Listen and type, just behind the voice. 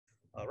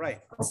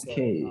right.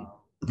 Okay. So,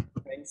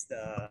 thanks.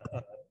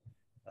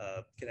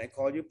 Can I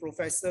call you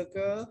Professor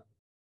Ke?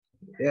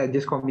 Yeah,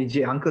 just call me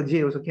J. Uncle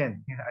J also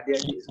can.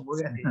 Adik-adik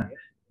semua kan.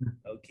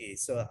 Okay,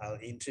 so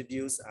I'll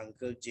introduce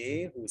Uncle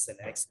J, who's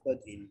an expert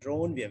in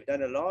drone. We have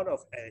done a lot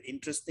of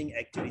interesting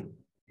activity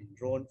in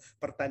drone.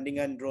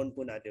 Pertandingan drone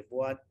pun ada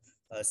buat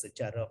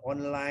secara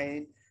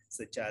online,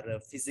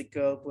 secara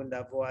physical pun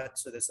dah buat.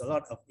 So there's a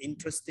lot of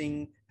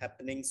interesting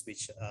happenings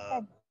which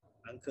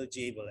Uncle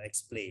J will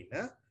explain.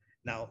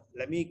 Now,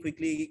 let me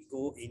quickly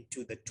go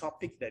into the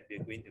topic that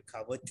we're going to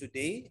cover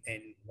today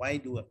and why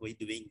we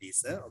doing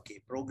this. Okay,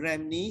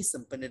 program ni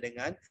sempena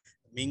dengan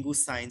Minggu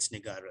Sains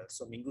Negara.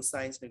 So Minggu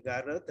Sains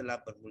Negara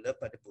telah bermula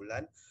pada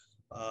bulan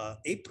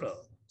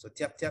April. So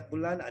tiap-tiap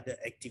bulan ada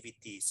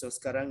aktiviti. So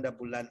sekarang dah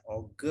bulan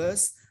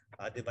Ogos,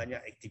 ada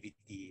banyak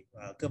aktiviti.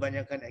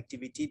 Kebanyakan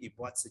aktiviti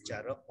dibuat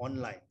secara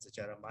online,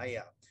 secara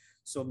maya.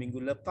 So minggu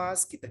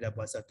lepas kita dah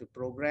buat satu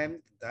program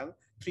tentang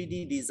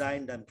 3D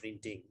design dan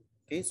printing.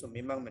 Okay, so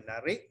memang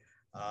menarik.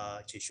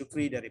 Cik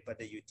Syukri daripada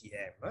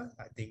UTM.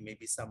 I think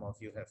maybe some of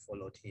you have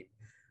followed him.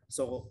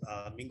 So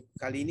minggu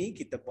kali ini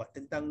kita buat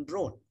tentang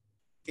drone.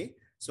 Okay,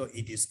 so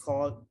it is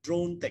called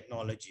drone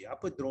technology.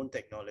 Apa drone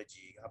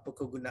technology? Apa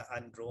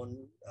kegunaan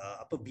drone?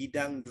 Apa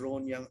bidang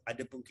drone yang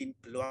ada mungkin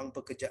peluang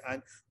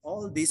pekerjaan?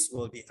 All this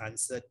will be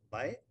answered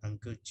by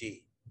Uncle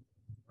J.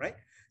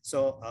 Right?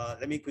 So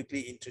let me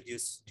quickly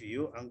introduce to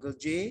you Uncle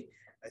J.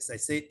 As I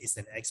said,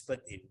 is an expert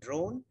in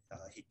drone.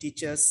 He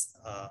teaches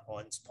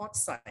on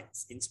sports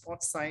science,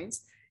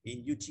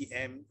 in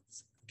UTM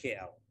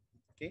KL.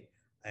 Okay,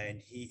 and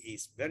he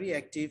is very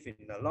active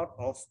in a lot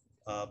of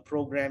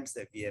programs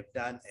that we have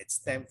done at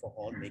STEM for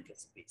All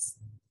Makerspace.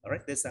 All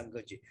right, that's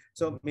Uncle J.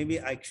 So maybe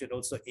I should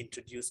also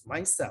introduce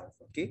myself.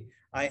 Okay,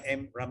 I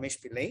am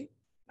Ramesh Pillai,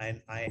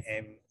 and I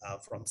am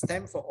from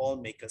STEM for All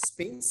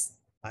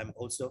Makerspace. I'm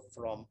also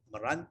from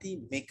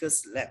Meranti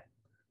Makers Lab.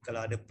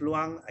 Kalau ada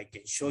peluang, I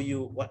can show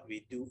you what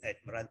we do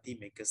at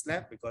Meranti Makers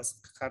Lab because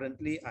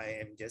currently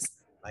I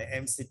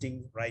am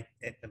sitting right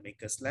at the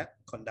Makers Lab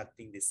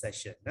conducting this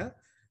session.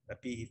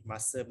 Tapi if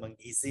masa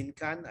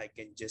mengizinkan, I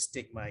can just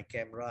take my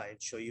camera and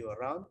show you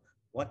around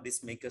what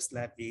this Makers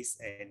Lab is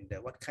and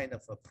what kind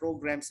of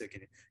programs you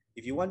can.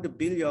 If you want to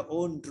build your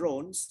own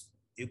drones,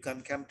 you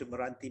can come to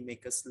Meranti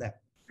Makers Lab.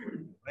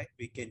 Right?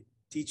 We can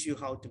teach you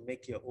how to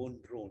make your own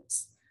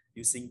drones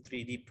using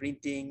 3D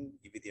printing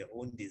with your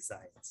own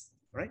designs.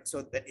 Right,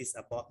 so that is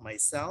about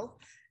myself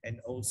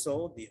and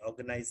also the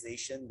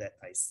organization that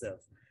I serve.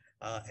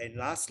 And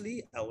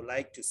lastly, I would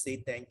like to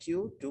say thank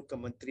you to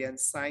Kementerian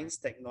Sains,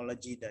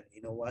 Teknologi dan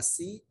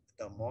Inovasi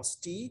atau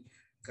MOSTI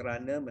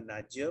kerana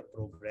menaja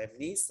program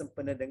ni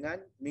sempena dengan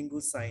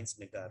Minggu Sains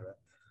Negara.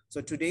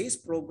 So today's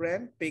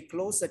program, pay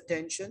close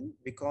attention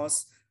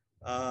because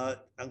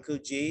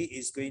Uncle J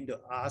is going to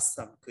ask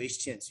some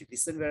questions. You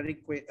listen very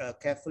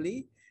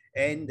carefully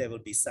and there will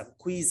be some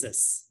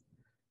quizzes.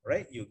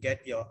 Right, you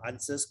get your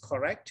answers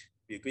correct.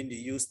 We're going to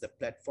use the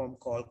platform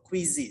called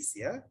Quizzes,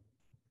 yeah?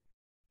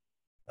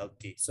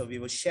 Okay, so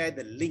we will share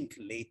the link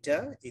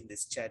later in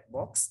this chat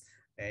box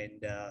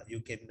and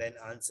you can then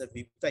answer.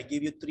 In fact,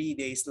 give you 3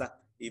 days.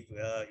 If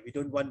we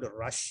don't want to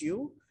rush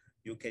you,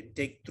 you can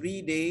take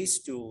 3 days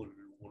to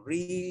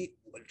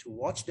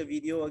watch the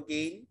video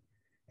again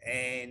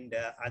and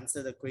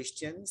answer the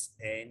questions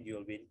and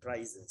you'll win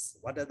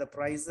prizes. What are the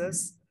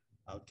prizes?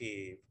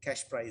 Okay,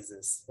 cash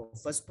prizes. For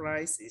first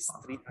prize is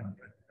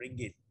 300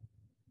 ringgit.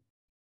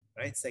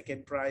 Right,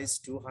 second prize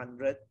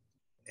 200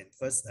 and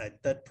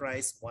third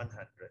prize 100.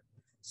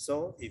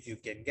 So if you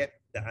can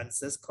get the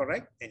answers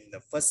correct in the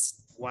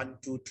first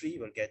 1, 2, 3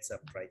 will get some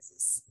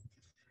prizes.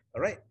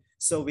 All right.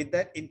 So with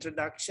that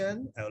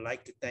introduction, I would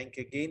like to thank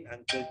again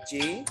Uncle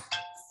J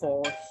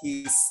for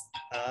his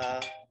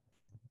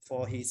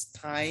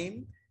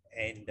time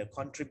and the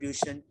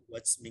contribution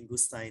towards Minggu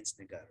Sains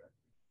Negara.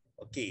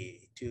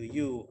 Okay, to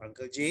you,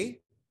 Uncle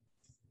J.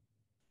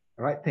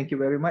 All right, thank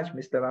you very much,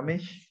 Mr.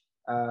 Ramesh.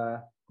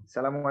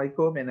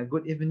 Assalamualaikum and a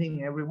good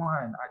evening,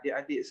 everyone.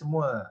 Adik-adik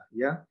semua,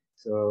 ya.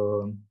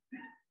 So,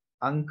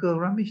 Uncle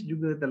Ramesh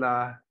juga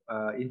telah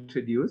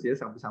introduce ya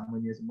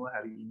sama-samanya semua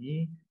hari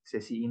ini.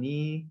 Sesi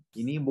ini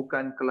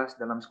bukan kelas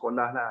dalam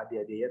sekolah lah,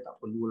 adik-adik ya. Tak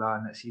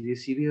perlulah nak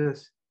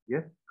serius-serius,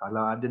 ya.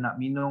 Kalau ada nak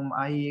minum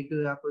air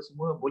ke apa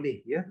semua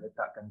boleh, ya.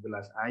 Letakkan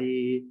gelas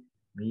air,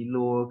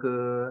 Milo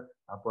ke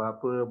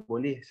apa-apa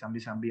boleh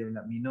sambil-sambil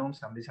nak minum,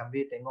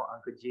 sambil-sambil tengok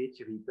Uncle J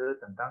cerita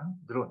tentang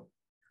drone.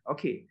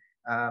 Okay,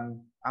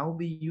 I will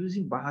be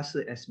using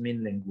bahasa as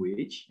main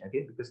language,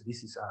 okay, because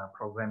this is a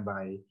program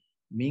by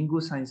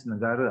Minggu Sains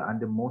Negara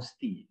under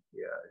MOSTI.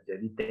 Ya,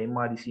 jadi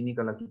tema di sini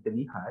kalau kita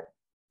lihat,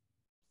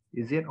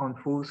 is it on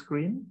full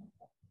screen?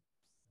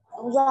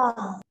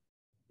 Yeah.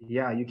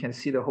 Yeah, you can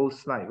see the whole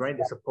slide, right?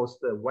 There's a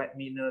poster,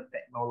 Webminar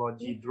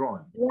Teknologi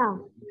Dron.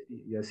 Yeah.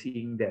 You're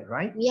seeing that,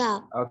 right?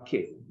 Yeah.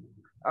 Okay.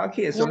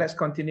 Okay, so let's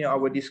continue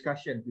our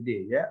discussion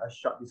today. Yeah, a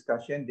short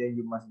discussion. Then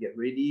you must get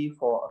ready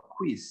for a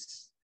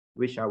quiz,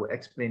 which I will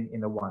explain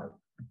in a while.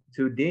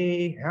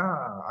 Today,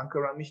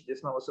 Uncle Ramesh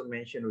just now also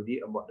mentioned already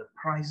about the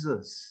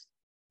prizes.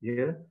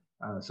 Yeah,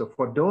 So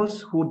for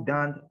those who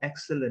done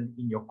excellent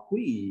in your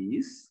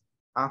quiz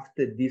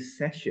after this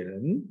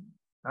session,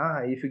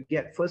 if you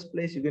get first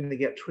place, you're going to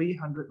get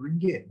 300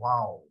 ringgit.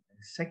 Wow.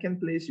 And second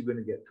place, you're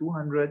going to get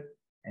 200.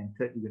 And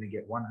third, you're going to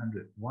get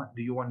 100. What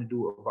do you want to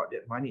do about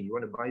that money? You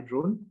want to buy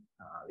drone?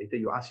 Later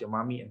you ask your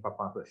mommy and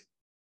papa first.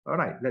 All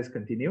right, let's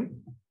continue.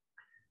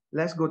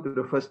 Let's go to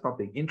the first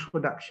topic,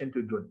 introduction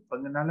to drone.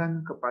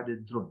 Pengenalan kepada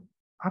drone.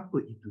 Apa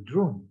itu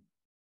drone?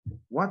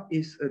 What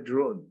is a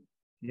drone?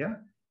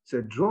 Yeah, so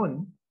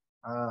drone,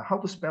 how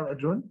to spell a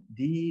drone?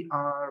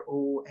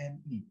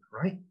 D-R-O-N-E,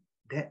 right?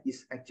 That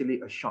is actually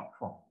a short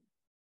form.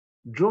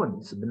 Drone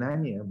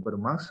sebenarnya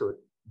bermaksud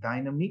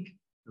dynamic,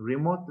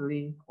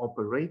 remotely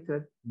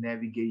operated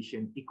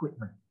navigation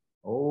equipment.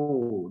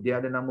 Oh, dia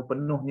ada nama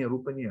penuhnya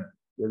rupanya.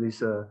 There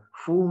is a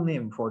full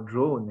name for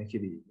drone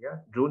actually.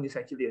 Yeah, drone is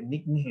actually a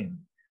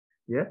nickname.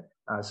 Yeah.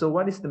 So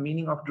what is the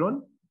meaning of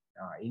drone?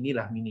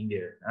 Inilah meaning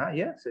dia.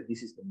 Yeah. So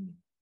this is the meaning.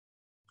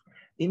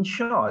 In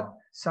short,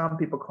 some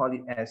people call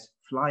it as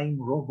flying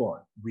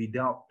robot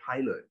without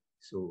pilot.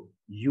 So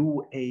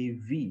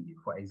UAV,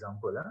 for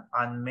example,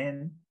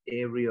 unmanned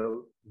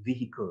aerial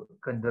vehicle,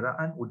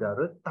 kenderaan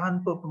udara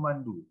tanpa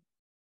pemandu.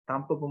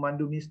 Tanpa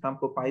pemandu means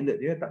tanpa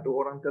pilot, dia tak ada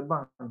orang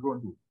terbang drone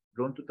tu.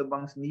 Drone tu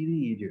terbang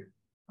sendiri je.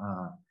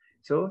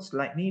 So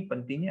slide ni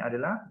pentingnya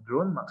adalah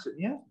drone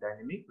maksudnya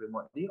dynamic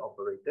remotely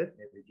operated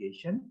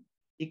navigation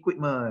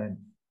equipment.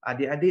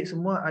 Adik-adik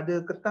semua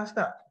ada kertas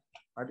tak?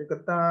 Ada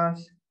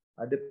kertas,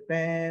 ada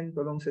pen,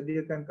 tolong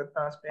sediakan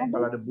kertas, pen.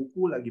 Kalau ada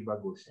buku lagi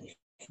bagus.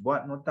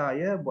 Buat nota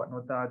ya, buat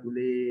nota,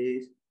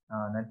 tulis.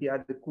 Nanti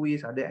ada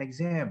quiz, ada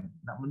exam.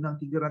 Nak menang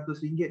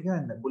RM300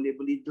 kan? Nak boleh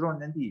beli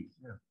drone nanti.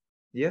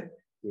 Ya,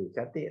 okay,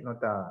 catat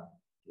nota.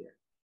 Okay.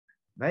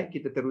 Baik,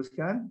 kita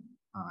teruskan.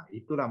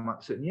 Itulah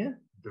maksudnya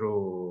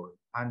drone.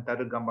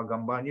 Antara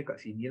gambar-gambarnya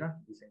kat sini lah.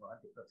 Kita tengok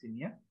kat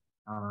sini ya.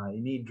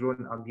 Ini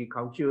drone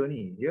agriculture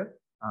ni ya.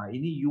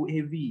 Ini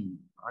UAV,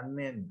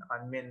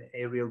 unmanned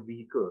aerial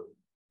vehicle.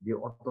 Dia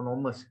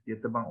autonomous, dia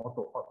terbang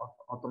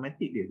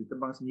automatic dia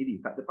terbang sendiri,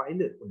 tak ada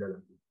pilot pun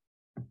dalam tu.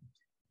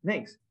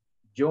 Next,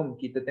 jom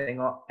kita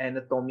tengok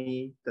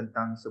anatomy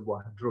tentang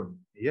sebuah drone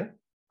ya.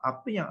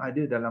 Apa yang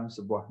ada dalam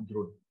sebuah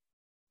drone?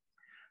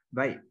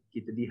 Baik,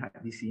 kita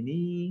lihat di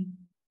sini.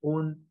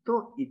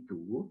 Untuk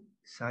itu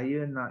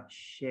saya nak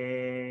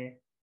share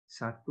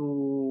satu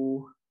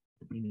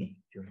ini.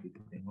 Jom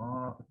kita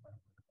tengok.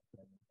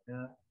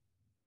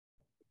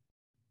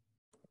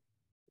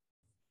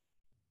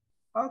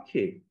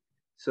 Okay,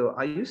 so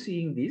are you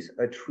seeing this,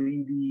 a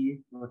 3D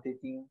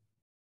rotating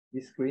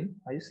this screen?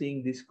 Are you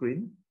seeing this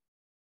screen?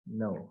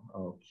 No.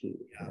 Okay.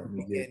 Yeah,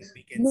 we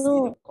can see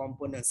the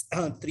components,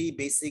 three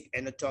basic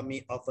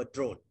anatomy of a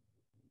drone.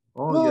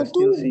 Oh, you're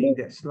still seeing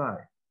that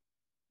slide.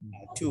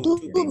 Two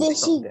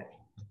basic.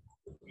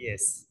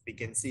 Yes, we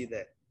can see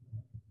that.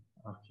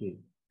 Okay,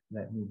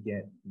 let me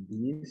get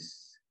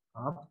this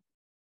up.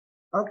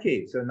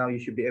 Okay, so now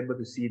you should be able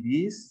to see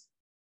this.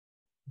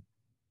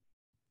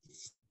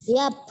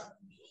 Yep.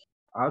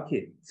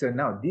 Okay, so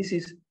now this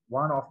is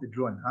one of the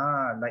drone.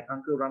 Like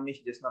Uncle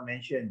Ramesh just now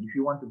mentioned, if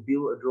you want to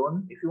build a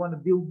drone, if you want to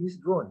build this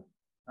drone,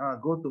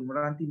 go to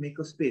Meranti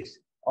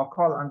Makerspace or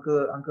call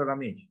Uncle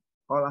Ramesh.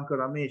 Call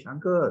Uncle Ramesh.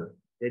 Uncle,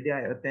 that day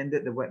I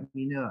attended the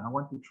webinar. I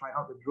want to try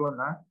out the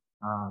drone.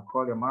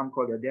 Call your mom,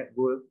 call your dad.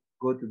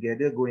 Go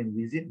together. Go and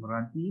visit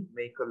Meranti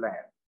Maker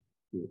Lab.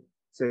 Okay.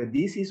 So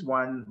this is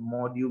one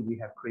module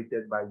we have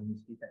created by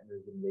University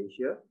Technologi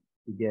Malaysia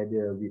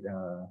together with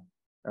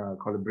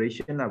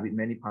collaboration with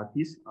many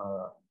parties,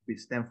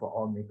 which stand for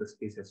all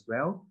makerspace as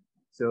well.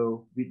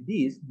 So with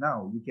this,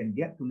 now you can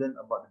get to learn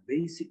about the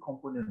basic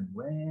component,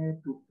 where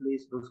to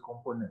place those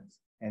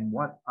components, and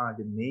what are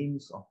the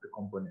names of the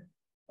component.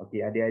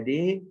 Okay,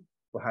 adik-adik,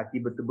 perhati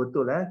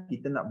betul-betul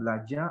kita nak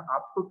belajar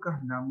apakah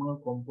nama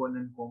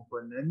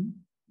komponen-komponen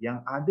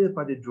yang ada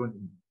pada drone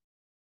ini.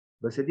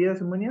 Bersedia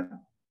semuanya?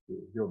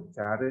 Okay, jom.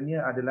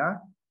 Caranya adalah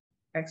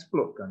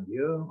explode kan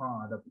dia.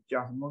 Dah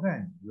pecah semua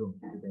kan? Jom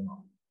kita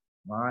tengok.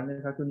 Mana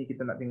satu ni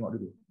kita nak tengok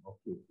dulu.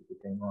 Okey, kita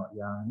tengok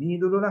yang ni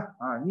dululah.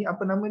 Ni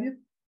apa nama dia?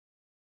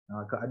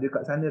 Ada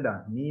kat sana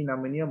dah. Ni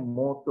namanya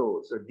motor.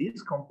 So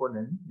this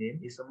component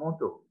name is a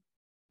motor.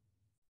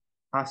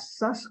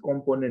 Asas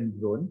komponen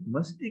drone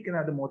mesti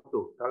kena ada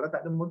motor. Kalau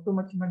tak ada motor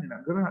macam mana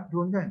nak gerak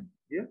drone kan?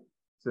 Ya.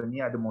 So ni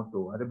ada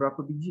motor. Ada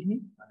berapa biji ni?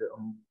 Ada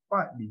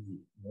 4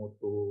 biji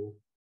motor.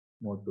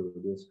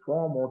 There's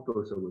 4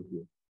 motors over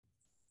here.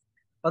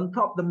 On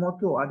top the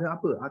motor ada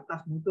apa?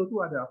 Atas motor tu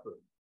ada apa?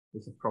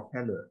 It's a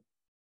propeller.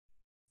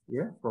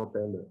 Yeah,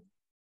 propeller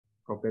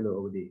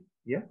over there.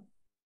 Yeah.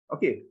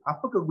 Okay,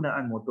 apa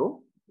kegunaan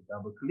motor?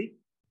 Kita double klik.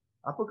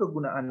 Apa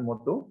kegunaan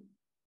motor?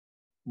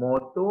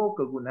 Motor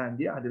kegunaan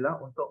dia adalah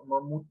untuk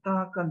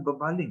memutarkan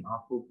berbaling.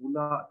 Apa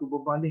pula tu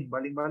berbaling?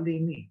 Baling-baling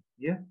ni.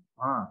 Ya.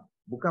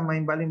 Bukan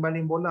main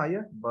baling-baling bola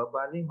ya.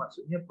 Berbaling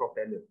maksudnya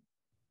propeller.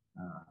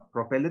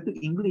 Propeller tu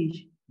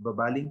English,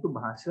 berbaling tu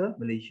bahasa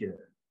Malaysia.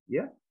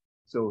 Ya.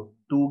 So,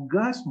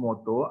 tugas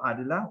motor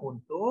adalah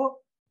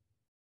untuk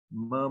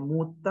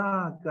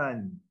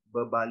memutarkan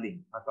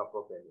berbaling atau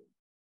propeller.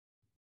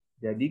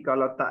 Jadi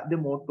kalau tak ada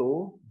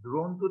motor,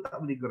 drone tu tak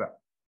boleh gerak.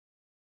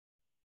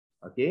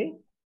 Okey.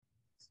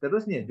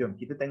 Seterusnya, jom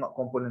kita tengok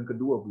komponen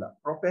kedua pula,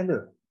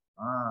 propeller.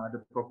 Ada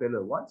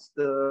propeller. What's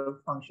the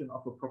function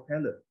of a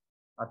propeller?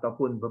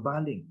 Ataupun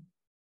berbaling.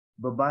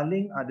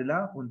 Berbaling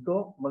adalah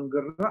untuk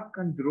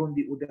menggerakkan drone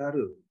di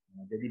udara.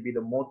 Jadi bila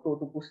motor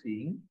tu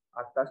pusing,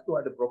 atas tu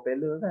ada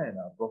propeller kan.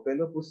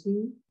 Propeller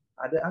pusing,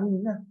 ada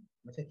angin lah.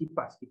 Macam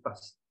kipas.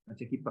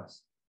 Macam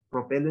kipas.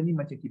 Propeller ni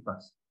macam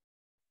kipas.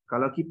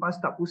 Kalau kipas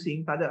tak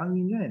pusing, tak ada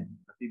angin kan.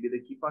 Tapi bila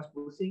kipas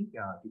pusing,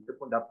 ya, kita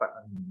pun dapat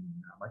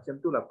angin.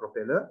 Macam itulah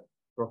propeller.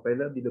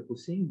 Propeller bila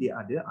pusing, dia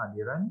ada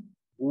aliran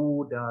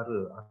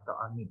udara atau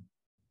angin.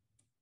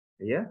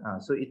 Ya,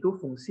 so itu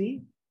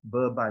fungsi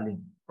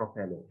berbaling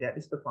propeller. That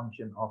is the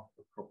function of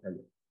the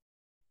propeller.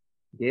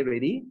 Okay,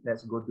 ready?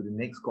 Let's go to the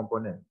next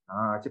component.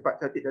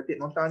 Cepat catik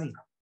nota ni.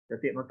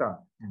 Catik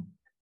nota.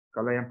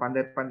 Kalau yang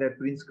pandai-pandai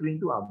print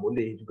screen tu,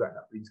 boleh juga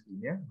nak print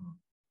screen ya.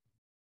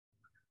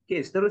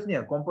 Okay,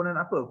 seterusnya komponen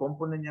apa?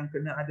 Komponen yang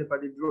kena ada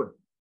pada drone.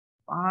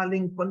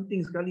 Paling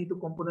penting sekali tu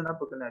komponen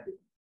apa kena ada?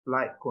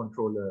 Flight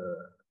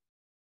controller.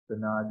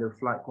 Kena ada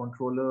flight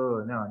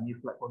controller. Nah, ni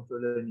flight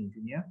controller ni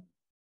sini ya.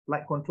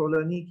 Flight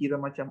controller ni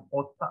kira macam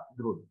otak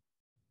drone.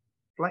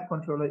 Flight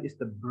controller is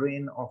the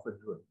brain of a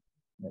drone.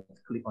 Let's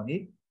click on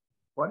it.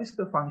 What is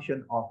the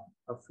function of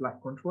a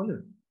flight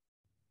controller?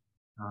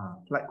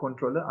 Flight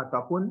controller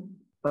ataupun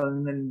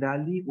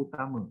pengendali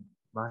utama.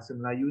 Bahasa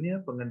Melayunya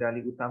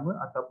pengendali utama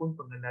ataupun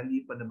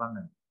pengendali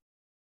penerbangan.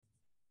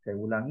 Saya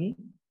ulangi.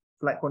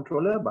 Flight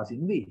controller bahasa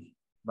Inggeris.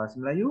 Bahasa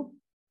Melayu,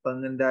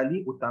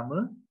 pengendali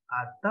utama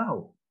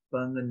atau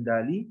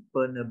pengendali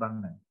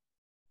penerbangan.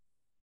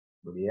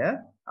 Boleh ya?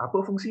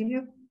 Apa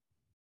fungsinya?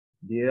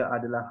 Dia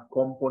adalah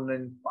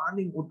komponen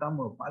paling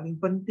utama, paling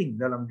penting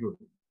dalam drone.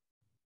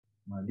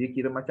 Dia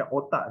kira macam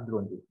otak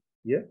drone tu.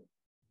 Ya?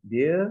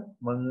 Dia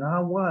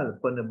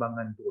mengawal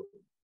penerbangan drone.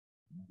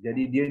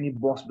 Jadi dia ni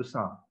bos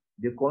besar.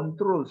 Dia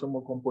kontrol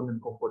semua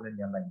komponen-komponen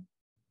yang lain.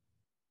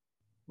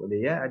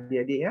 Boleh ya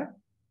adik-adik ya?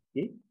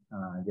 Okay.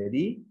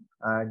 Jadi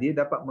dia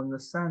dapat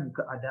mengesan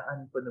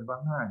keadaan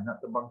penerbangan.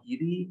 Nak terbang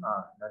kiri,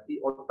 nanti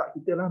otak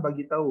kita lah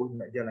bagi tahu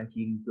nak jalan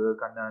kiri ke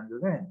kanan ke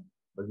kan.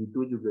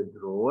 Begitu juga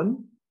drone.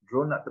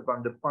 Drone nak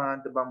terbang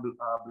depan, terbang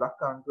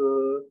belakang ke,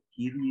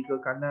 kiri ke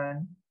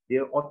kanan.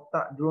 Dia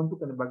otak drone tu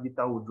kena bagi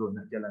tahu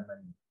drone nak jalan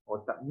mana.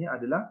 Otaknya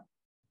adalah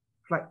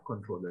flight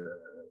controller.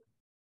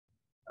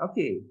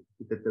 Okey,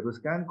 kita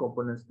teruskan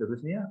komponen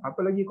seterusnya.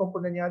 Apa lagi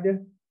komponen yang ada?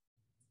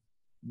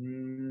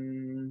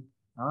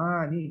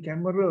 Ni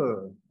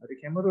kamera. Ada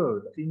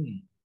kamera kat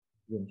sini.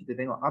 Jom kita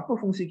tengok apa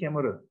fungsi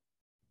kamera.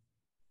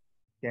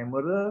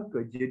 Kamera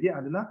kerja dia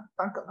adalah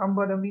tangkap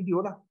gambar dan video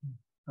lah.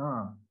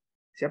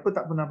 Siapa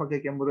tak pernah pakai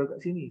kamera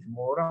kat sini?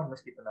 Semua orang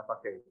mesti pernah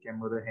pakai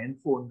kamera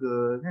handphone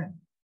ke kan?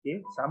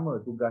 Okey,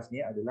 sama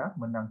tugasnya adalah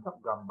menangkap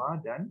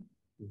gambar dan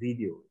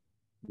video.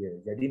 Ya,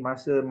 jadi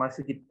masa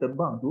kita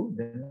terbang tu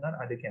dengan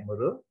ada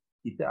kamera,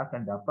 kita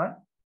akan dapat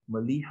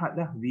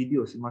melihatlah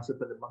video semasa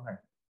penerbangan.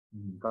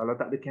 Kalau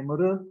tak ada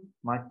kamera,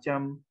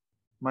 macam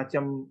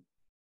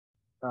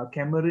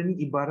kamera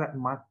ni ibarat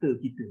mata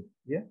kita,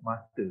 ya,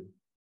 mata.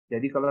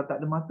 Jadi kalau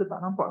tak ada mata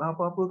tak nampaklah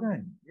apa-apa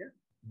kan, ya.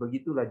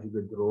 Begitulah juga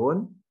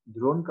drone.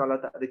 Drone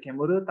kalau tak ada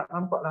kamera tak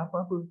nampaklah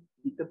apa-apa.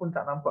 Kita pun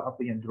tak nampak apa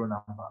yang drone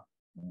nampak.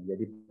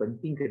 Jadi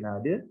penting kena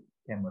ada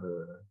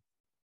kamera.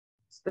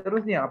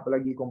 Seterusnya apa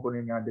lagi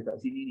komponen yang ada kat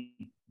sini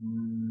ni?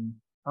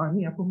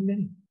 Ni apa benda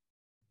ni?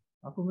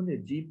 Apa benda?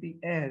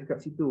 GPS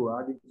kat situ.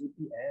 Ada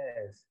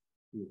GPS.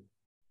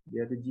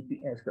 Dia ada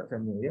GPS kat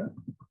sana ya.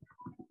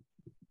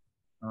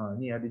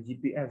 Ni ada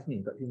GPS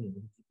ni kat sini.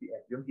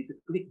 GPS. Jom kita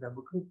klik,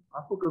 double klik.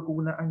 Apa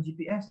kegunaan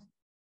GPS?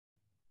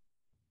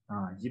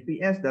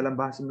 GPS dalam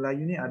bahasa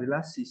Melayu ni adalah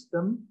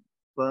sistem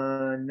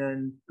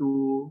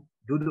penentu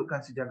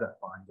dudukan sejagat.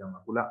 Panjang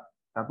lah pula.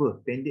 Tak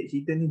apa, pendek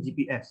cerita ni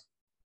GPS.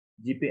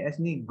 GPS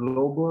ni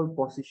Global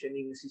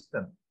Positioning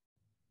System.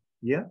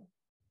 Ya,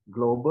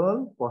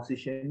 Global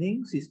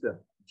Positioning System.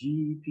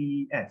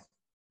 GPS.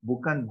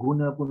 Bukan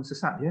guna pun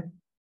sesat ya.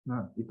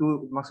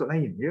 Itu maksud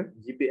lain ya.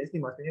 GPS ni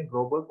maksudnya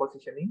Global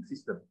Positioning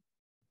System.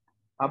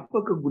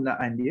 Apa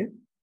kegunaan dia?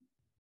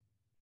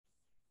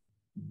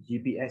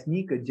 GPS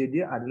ni kerja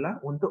dia adalah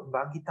untuk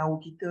bagi tahu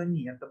kita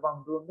ni yang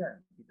terbang drone kan.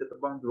 Kita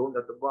terbang drone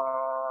dah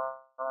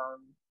terbang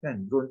kan,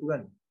 drone tu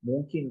kan.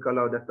 Mungkin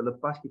kalau dah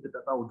terlepas kita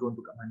tak tahu drone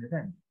tu kat mana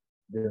kan.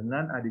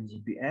 Dengan ada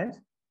GPS,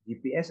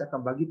 GPS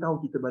akan bagi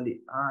tahu kita balik.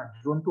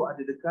 Drone tu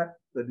ada dekat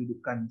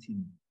kedudukan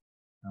sini.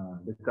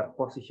 Dekat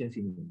position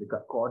sini,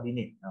 dekat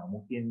koordinat.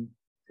 Mungkin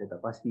saya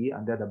tak pasti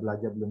anda dah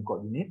belajar belum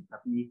koordinat,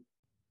 tapi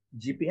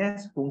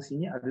GPS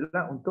fungsinya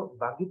adalah untuk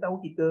bagi tahu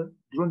kita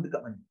drone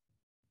dekat mana.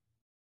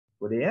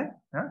 Boleh ya?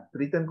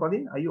 Triton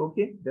Colin, are you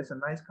okay? There's a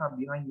nice car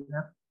behind you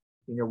now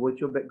in your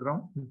virtual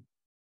background.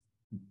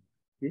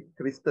 Okay,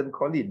 Kristen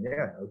Colin,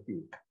 yeah, okay.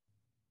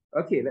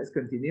 Okay, let's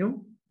continue.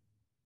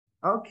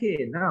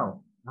 Okay, now,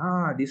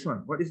 this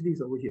one. What is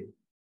this over here?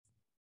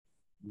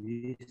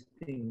 This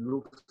thing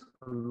looks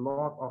a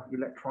lot of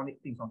electronic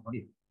things on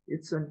it.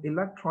 It's an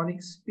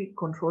electronic speed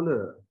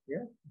controller.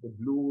 Yeah, the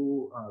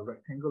blue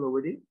rectangle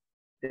over there.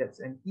 That's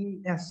an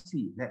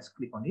ESC. Let's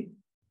click on it.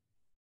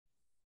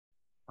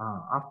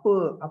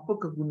 Apa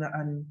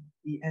kegunaan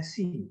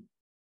ESC?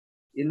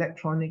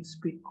 Electronic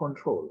Speed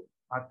Control,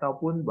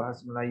 ataupun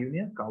bahasa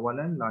Melayunya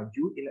kawalan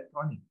laju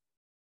elektronik.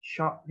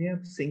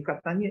 Shortnya,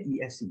 singkatannya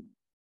ESC.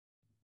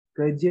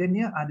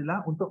 Kerjanya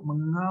adalah untuk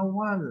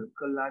mengawal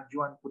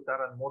kelajuan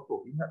putaran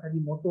motor. Ingat tadi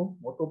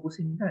motor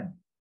pusing kan?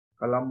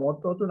 Kalau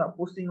motor tu nak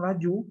pusing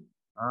laju,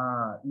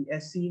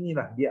 ESC ni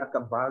lah dia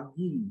akan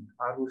bagi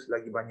arus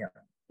lagi banyak.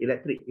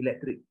 Elektrik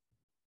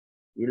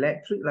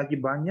lagi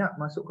banyak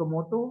masuk ke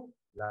motor,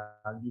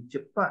 lagi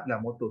cepatlah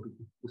motor tu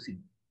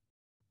pusing.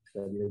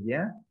 Sekali lagi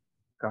ya.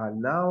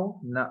 Kalau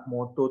nak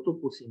motor tu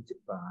pusing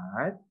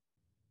cepat,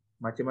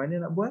 macam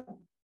mana nak buat?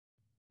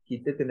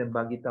 Kita kena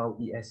bagi tahu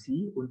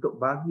ESC untuk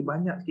bagi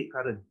banyak sikit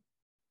current.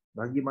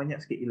 Bagi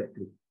banyak sikit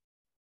elektrik.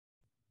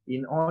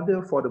 In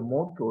order for the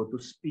motor to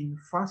spin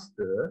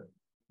faster,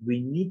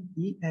 we need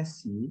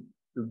ESC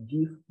to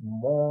give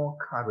more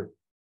current.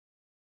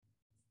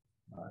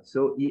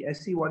 So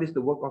ESC, what is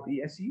the work of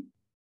ESC?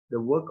 The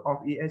work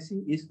of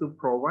ESC is to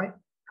provide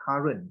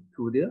current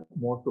to the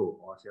motor.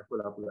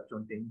 Siapalah pula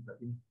conteng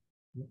kat sini.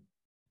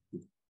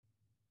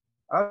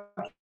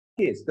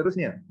 Okay,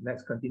 seterusnya.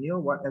 Let's continue.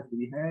 What else do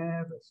we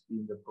have? Let's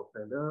spin the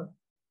propeller.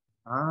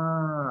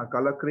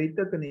 Kalau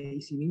kereta kena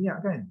isi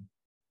minyak kan?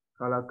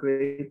 Kalau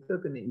kereta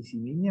kena isi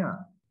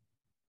minyak.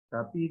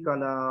 Tapi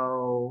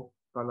kalau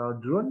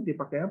drone dia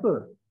pakai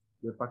apa?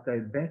 Dia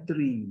pakai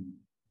bateri.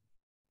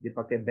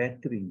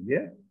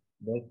 Ya.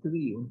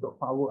 Bateri untuk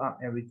power up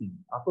everything.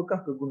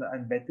 Apakah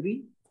kegunaan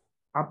bateri?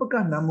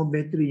 Apakah nama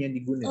bateri yang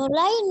digunakan?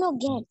 Lain no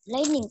get,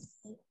 lightning.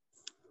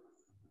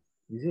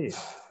 Is it?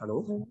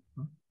 Hello?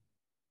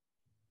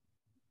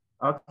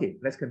 Okay,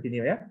 let's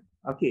continue ya.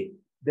 Okay,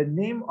 the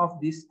name of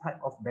this type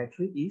of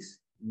battery is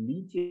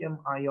lithium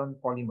ion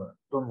polymer.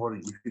 Don't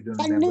worry if you don't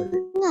remember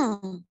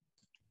that.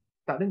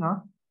 Tak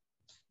dengar?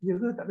 Ya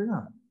ke tak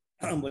dengar?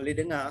 Boleh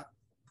dengar.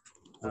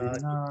 Boleh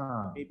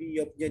dengar. Maybe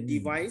your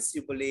device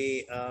you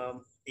boleh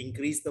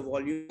increase the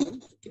volume.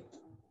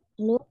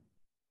 Hello?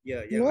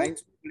 Ya, yang lain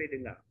boleh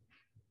dengar.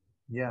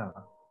 Yeah.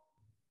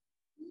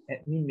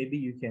 Admin, maybe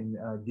you can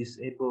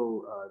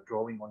disable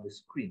drawing on the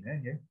screen.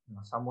 Yeah?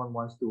 Someone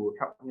wants to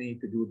help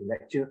me to do the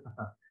lecture.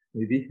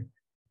 Maybe.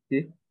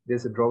 Okay.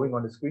 There's a drawing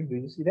on the screen. Do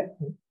you see that?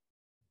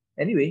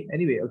 Anyway,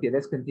 okay,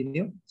 let's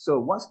continue.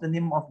 So, what's the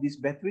name of this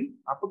battery?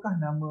 Apakah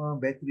nama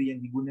bateri yang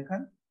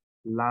digunakan?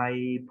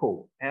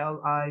 LiPo.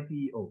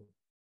 L-I-P-O.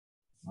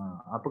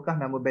 Apakah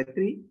nama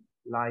bateri?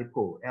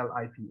 LiPo.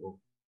 L-I-P-O.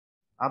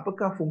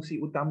 Apakah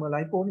fungsi utama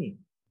LiPo ni?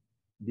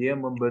 Dia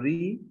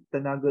memberi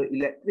tenaga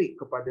elektrik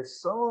kepada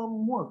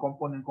semua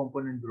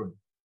komponen-komponen drone.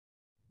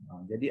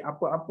 Jadi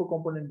apa-apa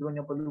komponen drone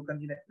yang perlukan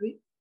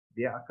elektrik,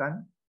 dia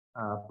akan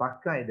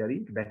pakai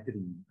dari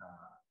bateri.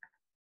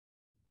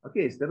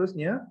 Okey,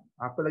 seterusnya,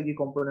 apa lagi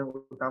komponen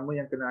utama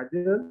yang kena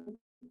ada?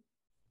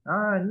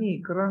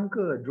 Ni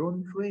kerangka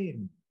drone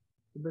frame.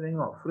 Kita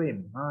tengok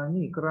frame.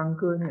 Ni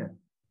kerangkanya.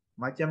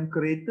 Macam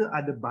kereta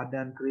ada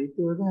badan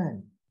kereta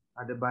kan?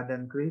 Ada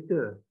badan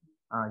kereta.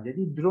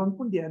 Jadi drone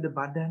pun dia ada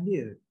badan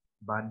dia.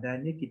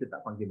 Badannya kita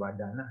tak panggil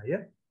badan lah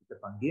ya. Kita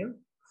panggil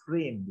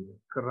frame dia,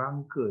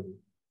 kerangka dia.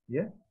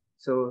 Ya.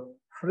 So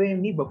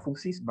frame ni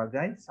berfungsi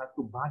sebagai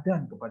satu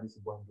badan kepada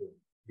sebuah drone.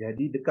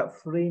 Jadi dekat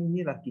frame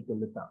ni lah kita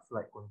letak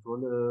flight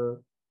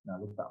controller,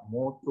 nak letak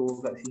motor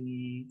kat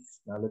sini,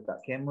 nak letak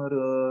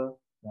kamera,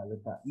 nak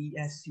letak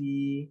ESC,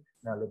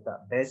 nak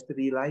letak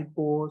bateri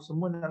LiPo,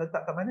 semua nak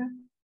letak kat mana?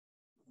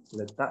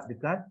 Letak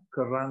dekat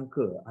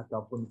kerangka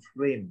ataupun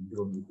frame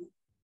drone itu.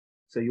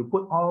 So you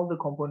put all the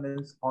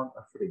components on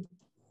a frame.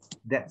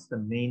 That's the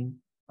main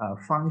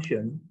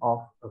function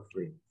of a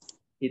frame.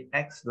 It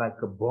acts like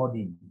a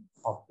body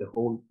of the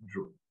whole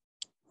drone.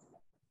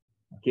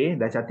 Okay,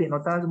 dah catat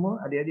nota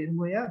semua? Adik-adik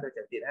semua ya? Dah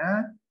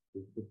catat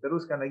Kita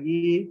teruskan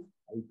lagi.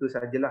 Itu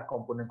sajalah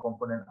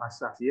komponen-komponen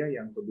asas ya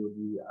yang perlu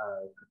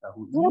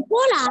diketahui.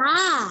 Bola.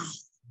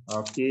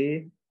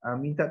 Okay,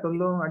 minta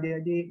tolong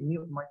adik-adik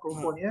mute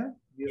mikrofon ya.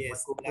 Mute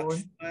Yes, mikrofon.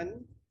 Lakshman,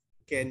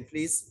 can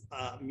please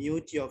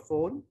mute your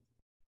phone?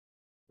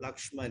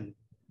 Lakshman.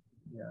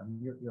 Yeah,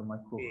 mute your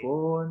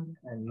microphone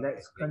and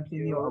let's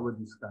continue our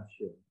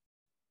discussion.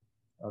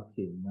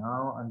 Okay,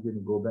 now I'm going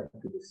to go back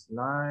to the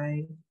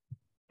slide.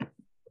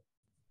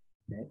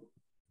 Okay.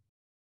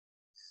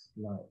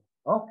 Slide.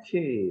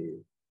 Okay.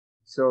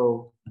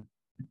 So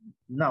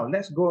now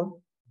let's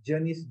go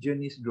jenis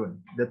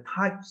drone. The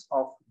types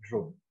of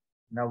drone.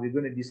 Now we're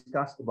going to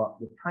discuss about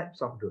the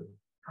types of drone.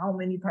 How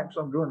many types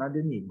of drone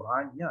ada ni?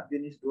 Banyak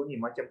jenis drone ni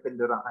macam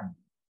kenderaan.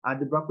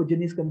 Ada berapa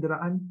jenis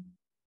kenderaan?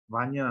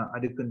 Banyak.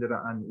 Ada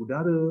kenderaan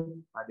udara,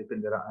 ada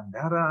kenderaan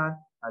darat,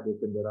 ada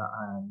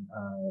kenderaan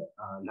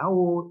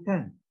laut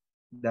kan.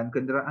 Dan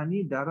kenderaan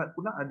ni darat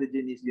pula ada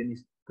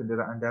jenis-jenis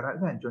kenderaan darat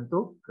kan.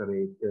 Contoh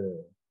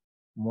kereta,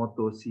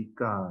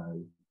 motosikal.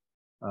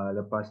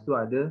 Lepas tu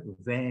ada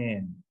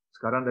van,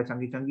 Sekarang dah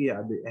canggih-canggih,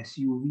 ada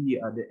SUV,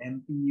 ada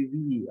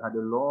MPV, ada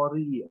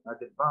lori,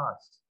 ada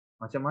bus,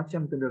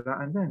 macam-macam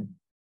kenderaan kan.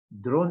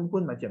 Drone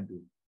pun macam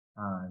tu.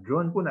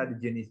 Drone pun ada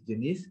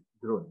jenis-jenis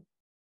drone.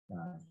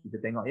 Kita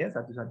tengok ya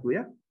satu-satu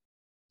ya.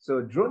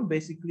 So drone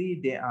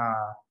basically they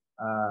are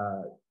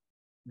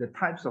the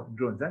types of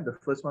drones. The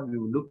first one we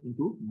will look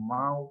into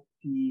multi-rotor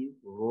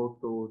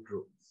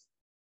drones.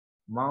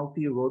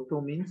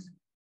 Multi-rotor means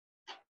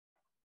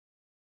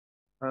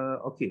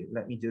okay,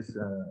 let me just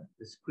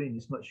the screen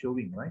is not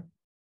showing, right?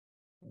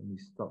 Let me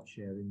stop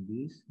sharing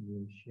this.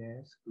 New share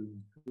screen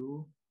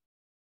 2.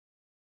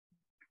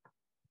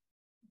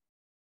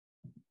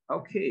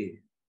 Okay,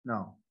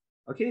 now,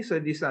 okay, so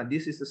this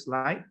is a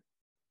slide.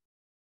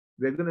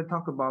 We're going to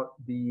talk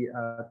about the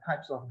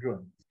types of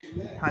drones.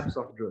 Types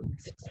of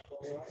drones.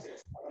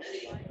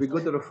 We go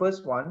to the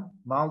first one,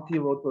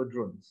 multi-rotor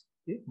drones.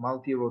 Okay,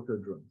 multi-rotor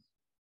drones.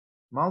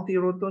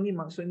 Multi-rotor ni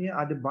maksudnya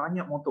ada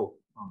banyak motor.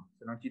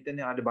 Senang cerita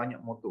ni ada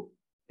banyak motor.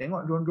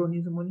 Tengok drone-drone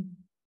ni semua ni.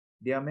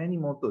 There are many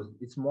motors.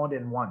 It's more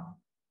than one.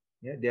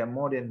 Yeah, there are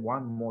more than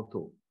one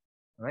motor.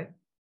 Right?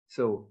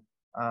 So,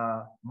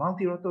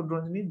 multi-rotor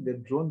drones mean the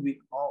drone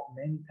with all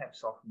many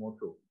types of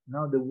motor.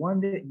 Now, the one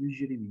that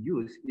usually we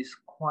use is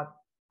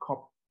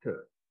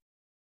quadcopter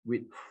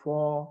with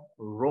 4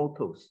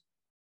 rotors.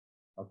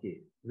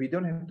 Okay, we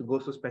don't have to go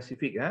so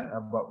specific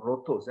about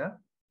rotors.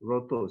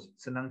 Rotors,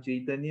 senang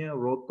ceritanya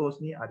rotors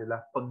ni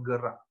adalah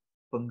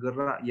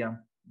penggerak yang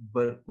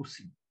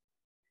berpusing.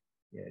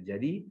 Ya,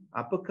 jadi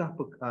apakah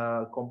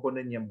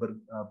komponen yang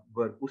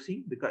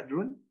berpusing dekat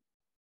drone?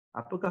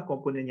 Apakah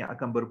komponen yang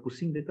akan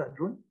berpusing dekat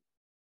drone?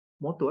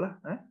 Motor lah,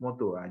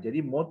 motor.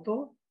 Jadi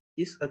motor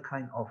is a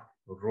kind of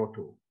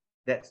rotor.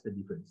 That's the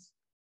difference.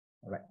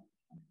 Alright.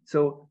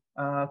 So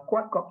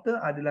quadcopter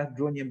adalah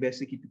drone yang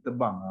biasa kita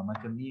terbang.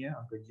 Macam ni ya,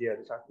 Uncle J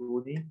ada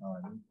satu ni.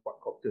 Ni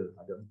quadcopter,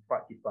 ada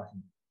 4 kipas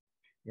ni.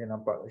 Ya,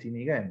 nampak kat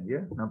sini kan?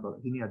 Ya, nampak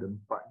kat sini ada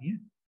 4 ni.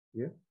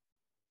 Ya.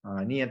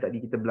 Ni yang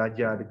tadi kita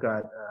belajar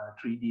dekat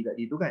 3D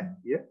tadi tu kan?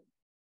 Ya.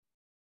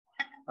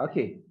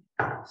 Okay.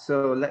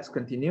 So let's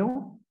continue.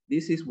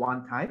 This is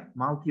one type,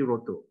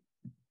 multi-rotor.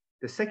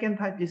 The second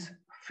type is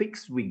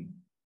fixed wing.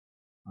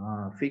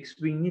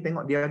 Fixed wing ni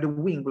tengok dia ada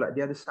wing pula,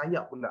 dia ada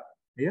sayap pula.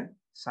 Ya,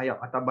 sayap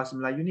atau bahasa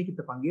Melayu ni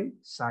kita panggil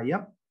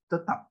sayap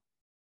tetap.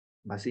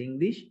 Bahasa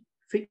English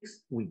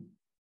fixed wing.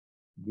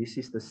 This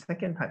is the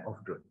second type of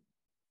drone.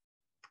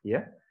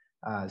 Yeah.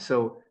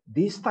 So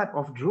this type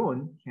of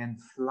drone can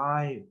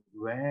fly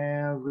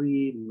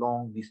very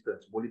long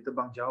distance. Boleh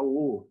terbang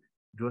jauh.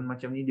 Drone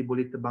macam ni dia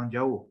boleh terbang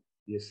jauh.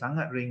 Dia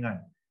sangat ringan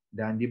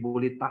dan dia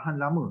boleh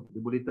tahan lama. Dia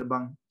boleh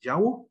terbang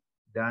jauh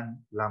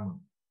dan lama.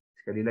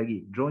 Sekali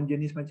lagi, drone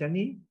jenis macam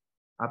ni,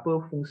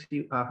 apa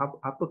fungsi,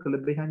 apa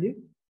kelebihan dia?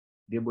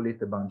 Dia boleh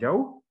terbang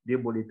jauh, dia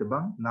boleh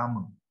terbang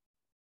lama.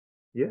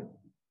 Yeah.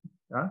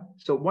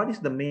 So what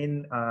is the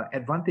main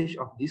advantage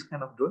of this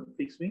kind of drone,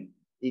 fixed wing?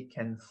 It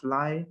can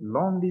fly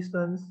long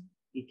distance,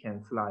 it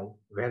can fly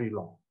very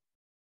long.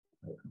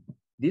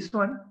 This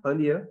one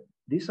earlier,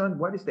 this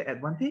one, what is the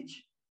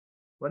advantage?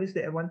 What is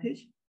the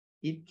advantage?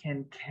 It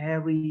can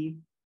carry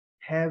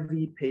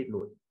heavy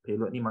payload.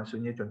 Payload ni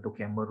maksudnya contoh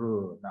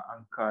kamera, nak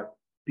angkat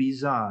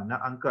pizza, nak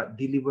angkat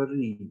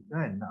delivery,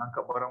 kan? Nak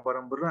angkat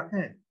barang-barang berat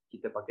kan?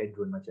 Kita pakai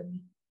drone macam ni.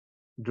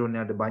 Drone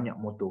yang ada banyak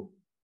motor.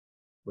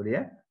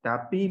 Boleh ya?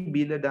 Tapi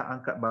bila dah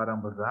angkat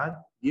barang berat,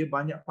 dia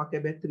banyak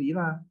pakai bateri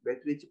lah.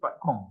 Bateri cepat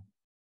kong.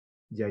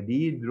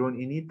 Jadi drone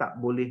ini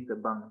tak boleh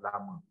terbang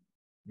lama.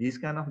 This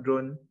kind of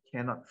drone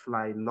cannot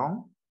fly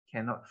long,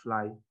 cannot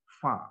fly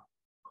far,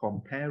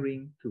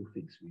 comparing to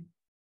fixed wing.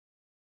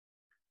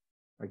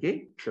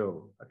 Okay,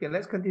 so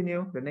let's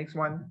continue. The next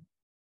one.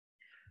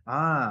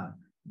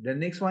 The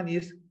next one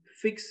is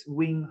fixed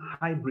wing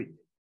hybrid.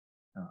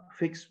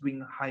 Fixed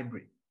wing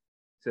hybrid.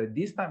 So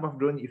this type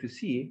of drone, if you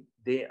see,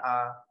 there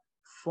are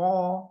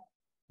 4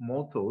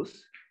 motors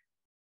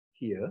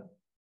here,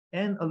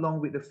 and along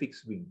with the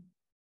fixed wing,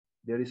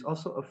 there is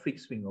also a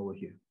fixed wing over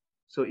here.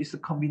 So it's a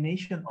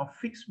combination of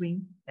fixed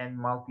wing and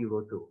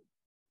multi-rotor.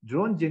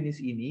 Drone jenis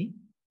ini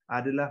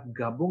adalah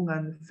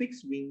gabungan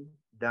fixed wing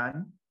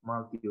dan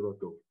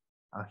multi-rotor.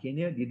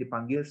 Akhirnya dia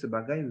dipanggil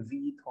sebagai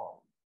VTOL.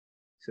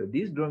 So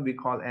this drone we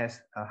call as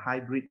a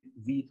hybrid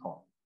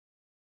VTOL.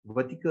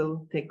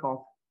 Vertical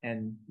takeoff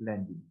and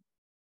landing.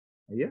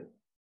 Yeah.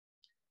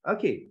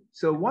 Okay,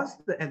 so what's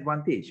the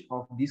advantage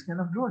of this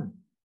kind of drone?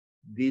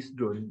 This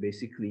drone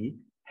basically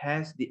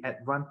has the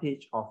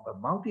advantage of a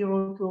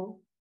multi-rotor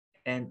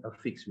and a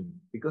fixed wing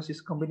because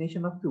it's a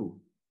combination of 2,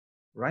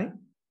 right?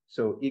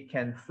 So it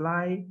can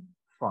fly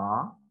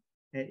far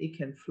and it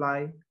can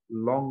fly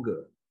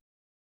longer.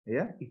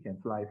 Yeah, it can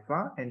fly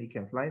far and it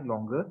can fly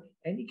longer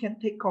and it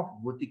can take off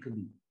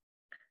vertically.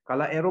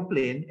 Kalau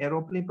aeroplane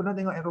pernah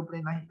tengok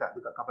aeroplane naik tak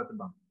dekat kapal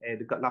terbang?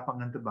 Dekat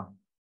lapangan terbang.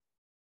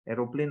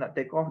 Aeroplane nak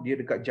take off, dia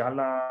dekat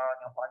jalan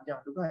yang panjang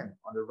tu kan,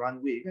 on the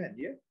runway kan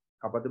dia.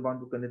 Kapal terbang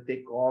tu kena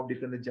take off, dia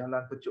kena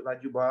jalan pecut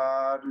laju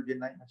baru dia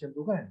naik macam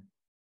tu kan.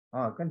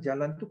 Kan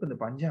jalan tu kena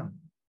panjang.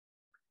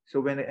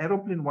 So when the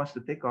aeroplane wants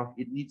to take off,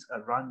 it needs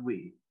a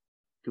runway.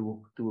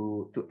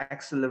 to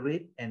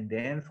accelerate and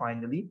then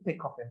finally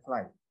take off and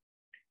fly.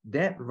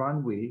 That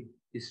runway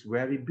is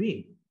very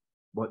big.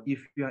 But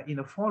if you are in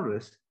a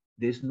forest,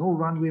 there's no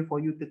runway for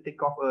you to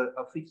take off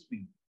a fixed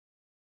wing.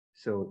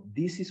 So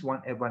this is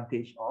one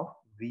advantage of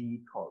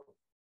VTOL.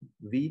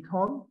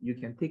 VTOL, you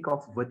can take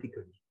off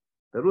vertically.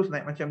 Terus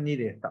naik macam ni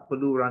dia, tak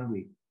perlu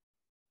runway.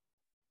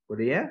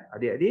 Boleh ya,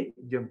 adik-adik?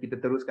 Jom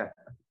kita teruskan.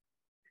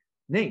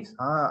 Next,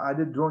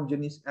 ada drone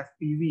jenis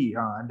FPV.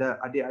 Anda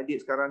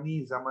adik-adik sekarang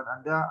ni zaman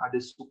anda ada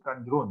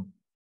sukan drone.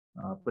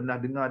 Pernah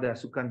dengar ada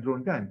sukan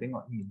drone kan?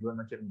 Tengok ni, drone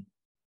macam ni.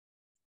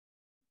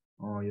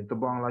 Yang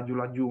terbang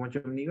laju-laju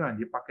macam ni kan?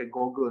 Dia pakai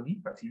goggle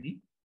ni kat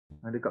sini.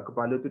 Dekat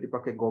kepala tu dia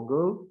pakai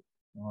goggle.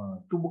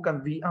 Tu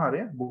bukan VR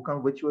ya, bukan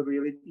virtual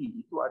reality.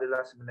 Itu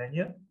adalah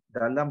sebenarnya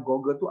dalam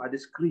goggle tu ada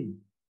screen.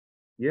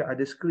 Ya,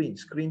 ada screen.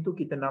 Screen tu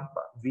kita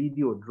nampak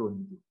video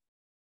drone itu.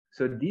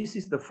 So this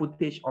is the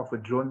footage of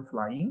a drone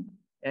flying,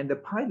 and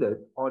the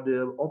pilot or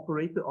the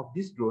operator of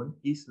this drone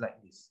is like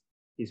this.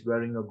 He's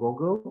wearing a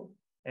goggle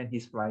and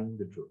he's flying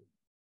the drone.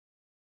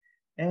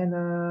 And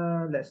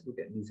let's look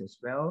at this as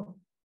well.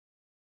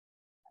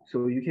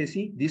 So you can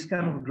see this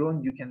kind of drone,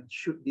 you can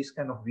shoot this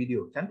kind of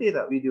video. Cantik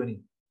tak video ni?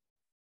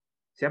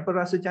 Siapa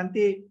rasa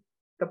cantik,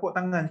 tepuk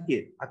tangan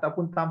sikit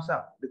ataupun thumbs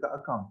up dekat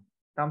account.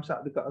 Thumbs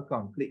up dekat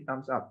account, klik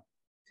thumbs up.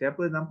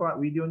 Siapa nampak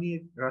video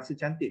ni rasa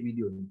cantik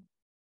video ni?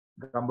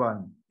 Gambar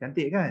ni.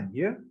 Cantik kan?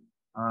 Ya?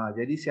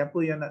 Jadi siapa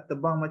yang nak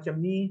terbang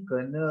macam ni,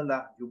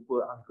 kenalah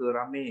jumpa Uncle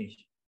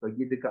Ramesh.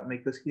 Pergi dekat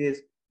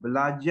makerspace,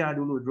 belajar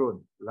dulu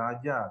drone.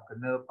 Belajar.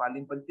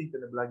 Paling penting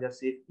kena belajar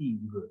safety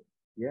juga.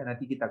 Ya,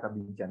 nanti kita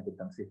akan bincang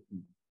tentang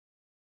safety.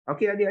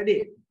 Okey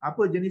adik-adik,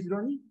 apa jenis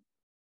drone ni?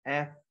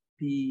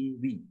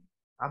 FPV.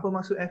 Apa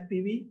maksud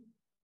FPV?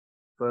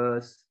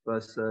 First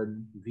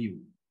person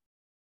view.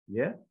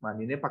 Ya,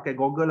 maknanya pakai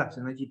goggle lah.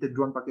 Senang cerita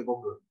drone pakai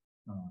goggle.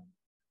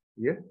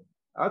 Ya.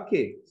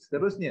 Okey,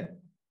 seterusnya.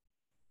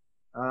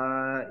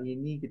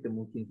 Ini kita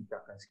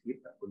akan skip,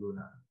 tak perlu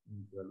nak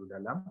terlalu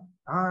dalam.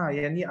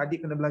 Yang ni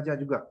adik kena belajar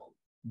juga.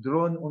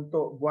 Drone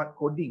untuk buat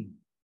coding.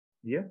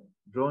 Ya,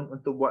 drone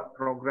untuk buat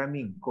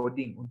programming,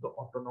 coding untuk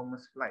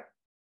autonomous flight.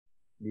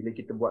 Bila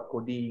kita buat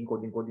coding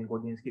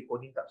sikit,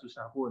 coding tak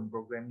susah pun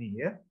program ni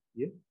ya.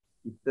 Ya.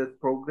 Kita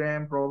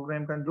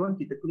programkan drone,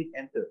 kita klik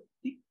enter.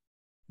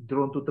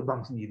 Drone tu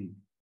terbang sendiri.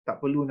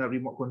 Tak perlu nak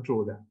remote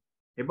control dah.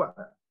 Hebat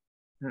tak?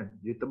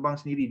 Dia terbang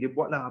sendiri, dia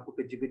buatlah apa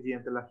kerja-kerja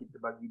yang telah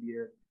kita bagi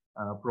dia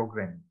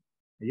program.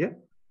 Ya.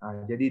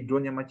 Jadi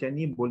drone yang macam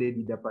ni boleh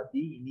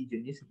didapati, ini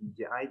jenis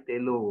DJI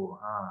Tello.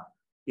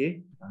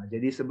 Okey.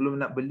 Jadi sebelum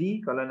nak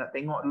beli, kalau nak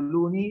tengok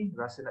dulu ni,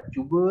 rasa nak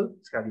cuba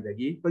sekali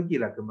lagi,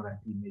 pergilah ke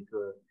Meranti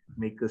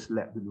Makers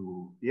Lab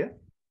dulu, ya.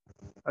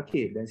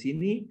 Okey, dan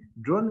sini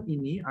drone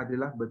ini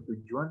adalah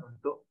bertujuan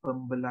untuk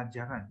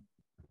pembelajaran.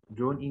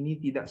 Drone ini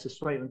tidak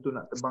sesuai untuk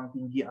nak terbang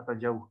tinggi atau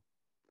jauh.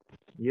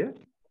 Ya.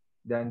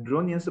 Dan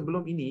drone yang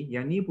sebelum ini,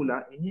 yang ni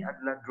pula, ini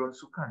adalah drone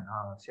sukan.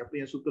 Siapa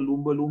yang suka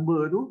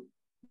lumba-lumba tu,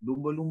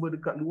 lumba-lumba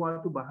dekat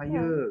luar tu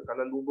bahaya.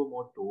 Kalau lumba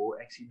motor,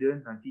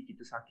 accident, nanti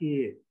kita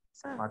sakit.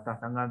 Patah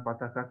tangan,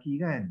 patah kaki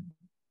kan.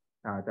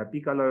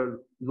 Tapi kalau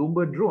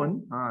lumba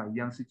drone,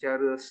 yang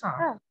secara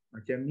sah,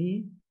 macam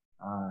ni,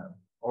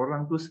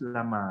 orang tu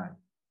selamat.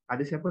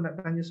 Ada siapa nak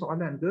tanya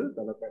soalan ke?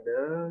 Kalau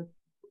ada,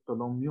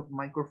 tolong mute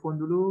mikrofon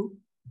dulu.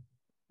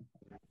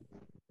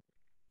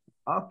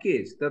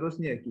 Okey,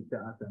 seterusnya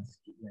kita akan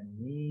skip yang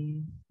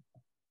ni.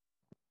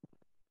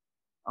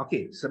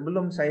 Okey,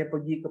 sebelum saya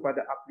pergi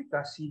kepada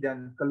aplikasi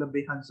dan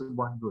kelebihan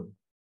sebuah drone.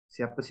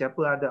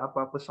 Siapa-siapa ada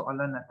apa-apa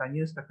soalan nak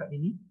tanya setakat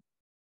ini?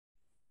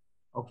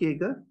 Okey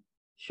ke?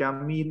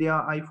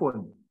 Syamilia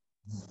iPhone.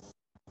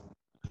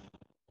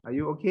 Are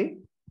you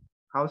okay?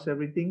 How's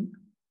everything?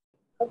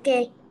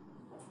 Okay.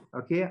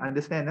 Okay,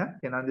 understand?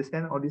 Can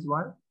understand all this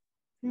one?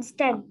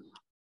 Understand.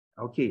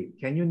 Okay,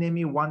 can you name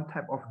me one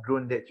type of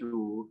drone that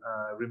you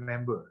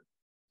remember?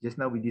 Just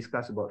now we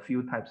discussed about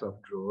few types of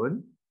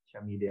drone.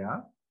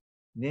 Syamilia,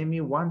 name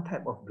me one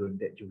type of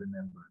drone that you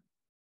remember.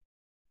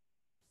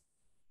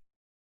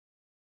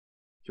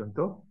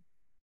 Contoh,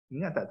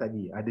 ingat tak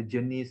tadi ada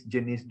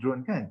jenis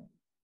drone kan?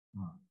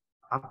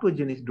 Apa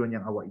jenis drone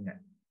yang awak ingat?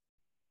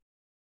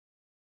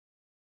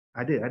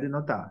 Ada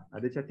nota,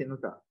 ada catat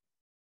nota.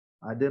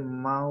 Ada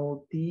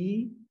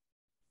multi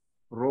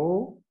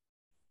row.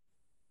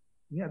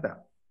 Ingat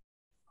tak?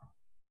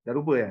 Dah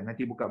lupa ya?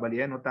 Nanti buka balik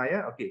ya nota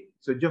ya. Okey.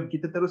 So jom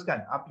kita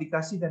teruskan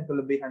aplikasi dan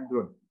kelebihan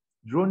drone.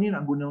 Drone ni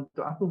nak guna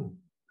untuk apa?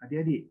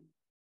 Adik-adik.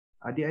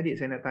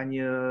 Adik-adik saya nak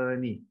tanya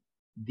ni.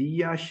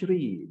 Dia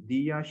Shri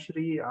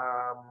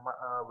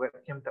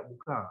webcam tak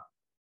buka.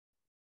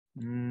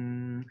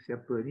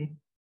 Siapa ni?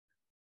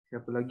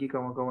 Siapa lagi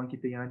kawan-kawan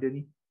kita yang ada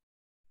ni?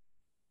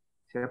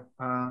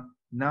 Siapa?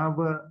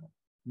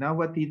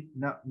 Nawaniden,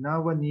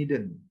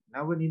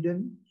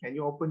 can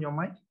you open your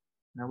mic?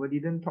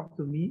 Nawaniden, talk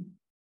to me.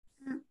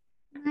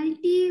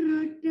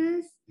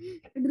 Multi-rotors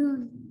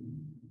drone.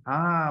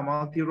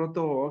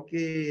 Multi-rotor.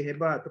 Okey,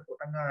 hebat, tepuk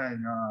tangan.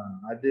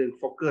 Ada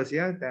fokus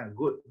ya.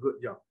 Good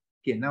job.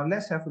 Okay, now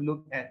let's have a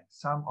look at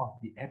some of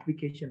the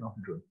application of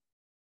drone.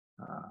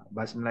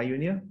 Bahasa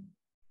Melayunya,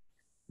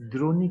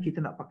 drone ni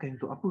kita nak pakai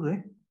untuk apa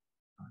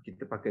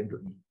Kita pakai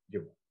untuk ni.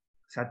 Jom.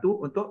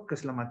 Satu, untuk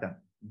keselamatan.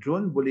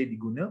 Drone boleh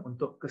diguna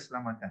untuk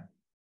keselamatan.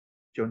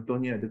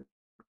 Contohnya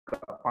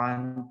dekat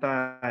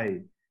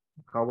pantai,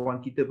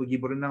 kawan kita pergi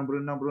berenang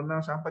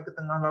sampai ke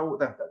tengah laut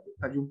dah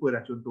tak jumpa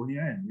dah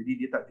contohnya kan. Jadi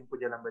dia tak jumpa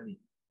jalan balik.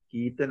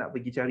 Kita nak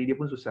pergi cari dia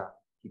pun susah.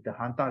 Kita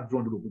hantar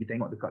drone dulu pergi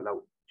tengok dekat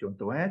laut.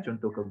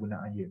 Contoh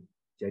kegunaan dia.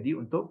 Jadi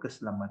untuk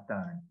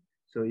keselamatan.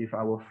 So if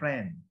our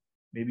friend,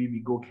 maybe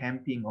we go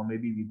camping or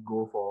maybe we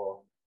go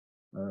for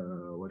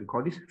what do you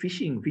call this?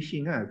 Fishing,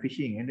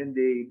 and then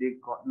they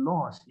got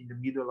lost in the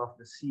middle of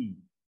the sea,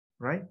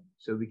 right?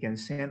 So we can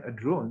send a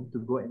drone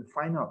to go and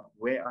find out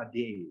where are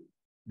they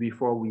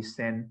before we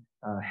send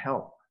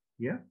help,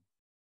 yeah.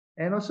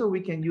 And also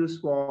we can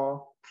use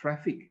for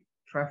traffic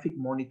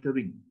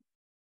monitoring.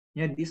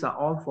 Yeah, these are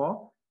all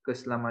for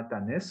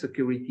keselamatan,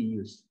 security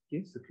use.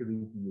 Okay,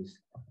 security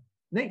use.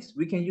 Next,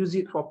 we can use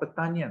it for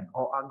pertanian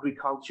or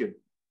agriculture.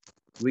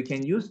 We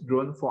can use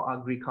drone for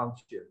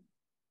agriculture.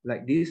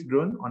 Like this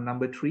drone on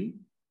number 3,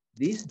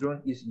 this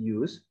drone is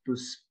used to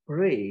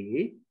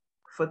spray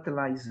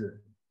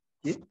fertilizer.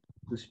 Okay,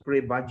 to spray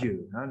baja.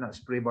 Nak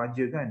spray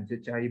baja kan,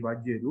 cecair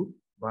baja tu.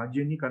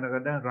 Baja ni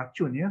kadang-kadang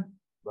racun ya.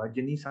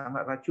 Baja ni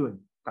sangat racun.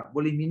 Tak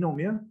boleh minum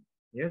ya.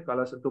 Ya,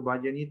 kalau sentuh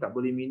baja ni tak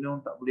boleh minum,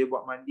 tak boleh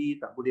buat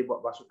mandi, tak boleh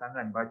buat basuh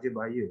tangan. Baja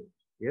bahaya.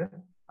 Ya,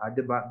 ada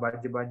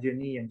baja-baja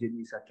ni yang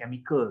jenis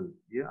chemical.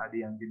 Ya, ada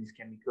yang jenis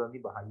chemical ni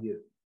bahaya.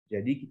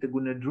 Jadi kita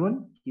guna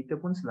drone, kita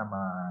pun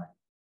selamat.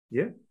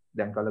 Ya,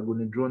 dan kalau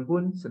guna drone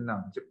pun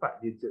senang, cepat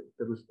dia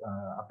terus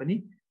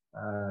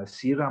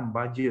siram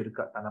baja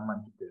dekat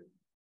tanaman kita.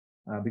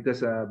 Because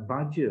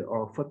baja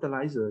or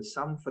fertilizer,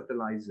 some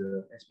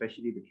fertilizer,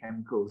 especially the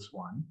chemicals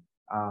one,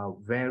 are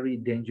very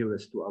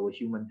dangerous to our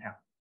human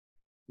health.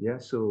 Yeah,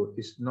 so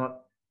it's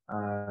not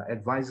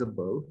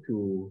advisable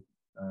to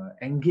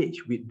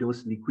engage with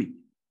those liquid.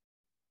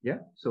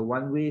 Yeah, so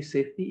one way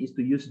safety is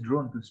to use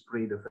drone to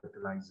spray the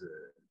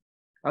fertilizer.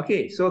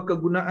 Okay, so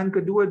kegunaan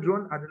kedua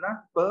drone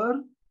adalah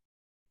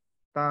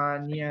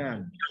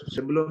pertanian.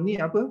 Sebelum ni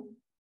apa?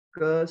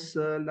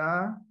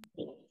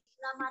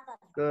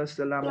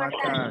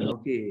 Keselamatan.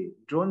 Okey,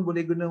 drone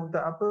boleh guna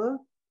untuk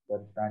apa?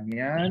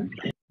 Pertanian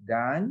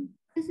dan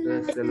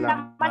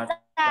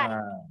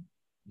keselamatan.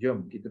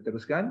 Jom kita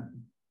teruskan.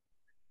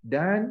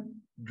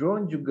 Dan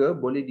drone juga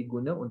boleh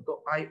diguna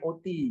untuk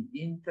IoT,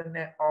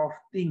 Internet of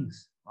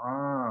Things.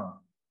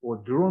 Oh,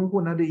 drone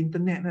pun ada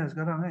internet dah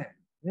sekarang kan?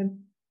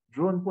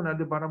 Drone pun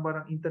ada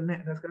barang-barang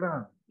internet dah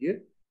sekarang. Ya.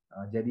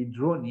 Jadi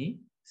drone ni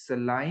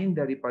selain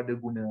daripada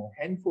guna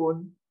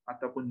handphone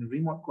ataupun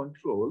remote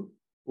control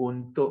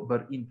untuk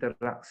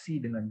berinteraksi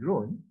dengan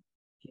drone,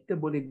 kita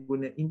boleh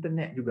guna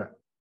internet juga.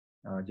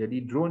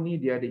 Jadi drone ni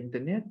dia ada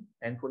internet,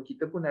 handphone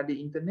kita pun ada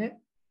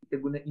internet, kita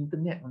guna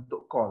internet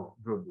untuk call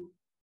drone tu.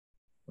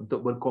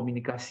 Untuk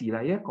berkomunikasi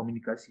lah ya,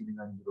 komunikasi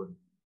dengan drone.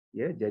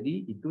 Ya,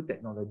 jadi itu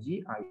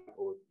teknologi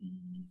IoT.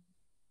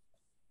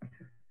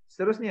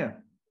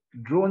 Seterusnya,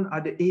 drone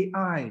ada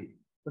AI.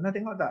 Pernah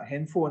tengok tak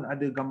handphone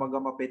ada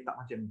gambar-gambar petak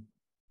macam ni?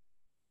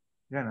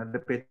 Kan ada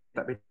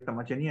petak-petak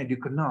macam ni, dia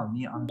kenal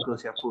ni uncle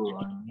siapa,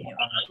 ni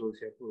uncle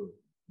siapa,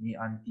 ni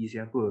auntie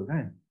siapa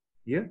kan?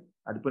 Ya,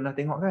 ada pernah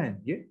tengok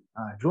kan? Ya.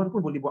 Drone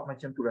pun boleh buat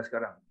macam tu lah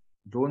sekarang.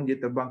 Drone dia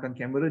terbangkan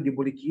kamera, dia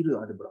boleh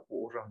kira ada berapa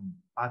orang ni.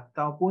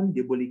 Ataupun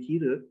dia boleh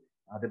kira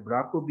ada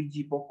berapa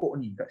biji pokok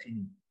ni kat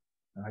sini.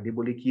 Dia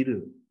boleh kira,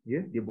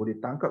 ya, dia boleh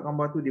tangkap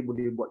gambar tu, dia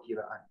boleh buat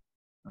kiraan.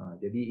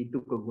 Jadi itu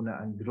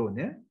kegunaan drone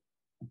ya.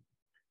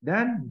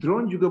 Dan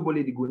drone juga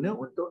boleh diguna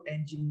untuk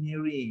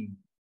engineering.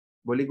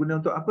 Boleh guna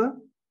untuk apa?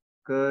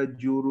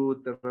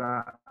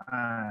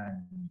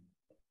 Kejuruteraan.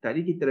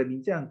 Tadi kita dah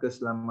bincang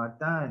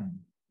keselamatan,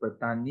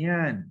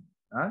 pertanian.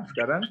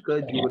 Sekarang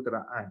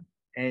kejuruteraan,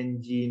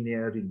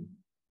 engineering.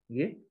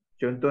 Okay?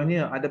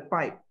 Contohnya ada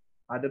pipe.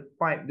 Ada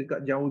pipe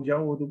dekat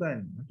jauh-jauh tu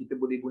kan. Kita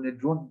boleh guna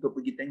drone untuk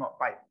pergi tengok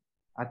pipe.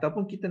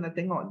 Ataupun kita nak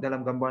tengok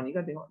dalam gambar ni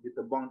kan, tengok dia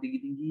terbang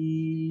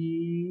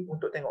tinggi-tinggi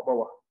untuk tengok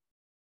bawah.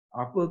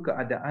 Apa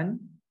keadaan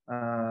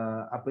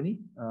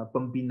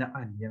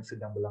pembinaan yang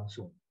sedang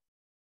berlangsung.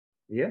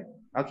 Ya.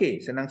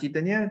 Okey, senang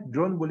ceritanya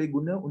drone boleh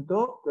guna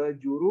untuk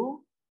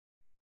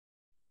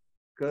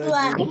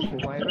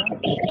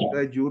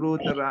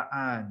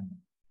kejuruteraan.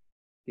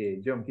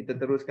 Okey, jom kita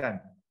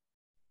teruskan.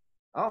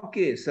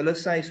 Okey,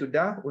 selesai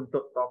sudah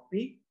untuk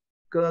topik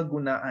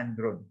kegunaan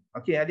drone.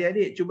 Okey,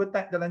 adik-adik cuba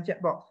type dalam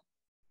chat box.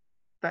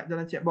 Type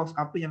dalam chat box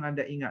apa yang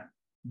anda ingat.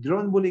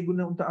 Drone boleh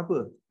guna untuk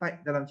apa?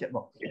 Type dalam chat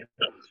box.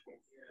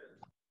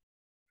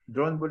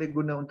 Drone boleh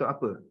guna untuk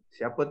apa?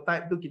 Siapa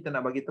type tu kita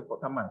nak bagi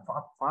tepuk tangan.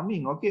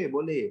 Farming, okey,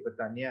 boleh.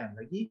 Pertanian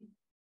lagi.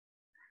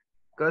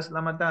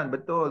 Keselamatan,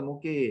 betul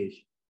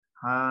Mukesh.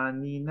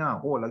 Hanina,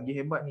 oh lagi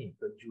hebat ni.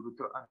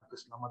 Kejuruteraan,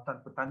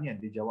 keselamatan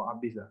pertanian. Dia jawab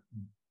habis dah.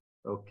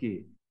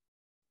 Okey.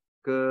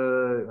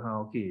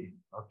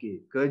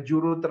 Okey.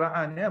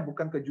 Kejuruteraan ya,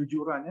 bukan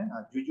kejujuran ya.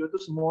 Jujur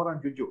tu semua orang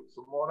jujur.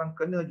 Semua orang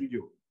kena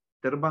jujur.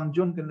 Terbang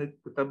drone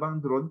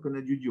kena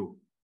jujur.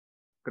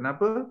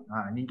 Kenapa?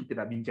 Ini kita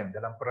nak bincang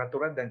dalam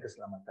peraturan dan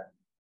keselamatan.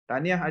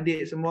 Tahniah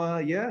adik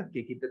semua ya.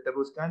 Okay, kita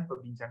teruskan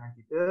perbincangan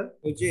kita.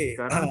 Uncle J,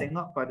 Sekarang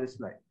tengok pada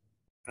slide.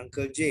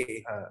 Uncle J,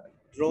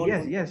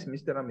 drone Yes,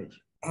 Mr. Ramesh.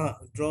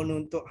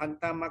 Drone untuk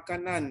hantar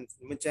makanan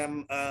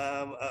macam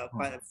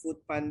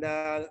Food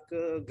Panda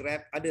ke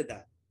Grab ada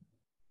tak?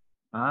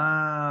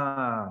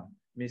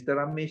 Mr.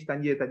 Ramesh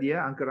tanya tadi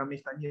ya, Uncle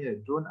Ramesh tanya,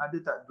 drone ada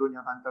tak drone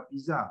yang hantar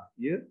pizza?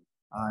 Ya.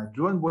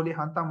 Drone boleh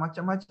hantar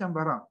macam-macam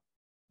barang.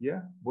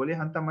 Ya, boleh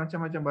hantar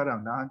macam-macam barang.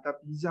 Nak hantar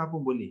pizza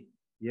pun boleh.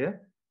 Ya.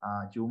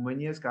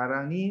 Cumanya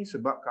sekarang ni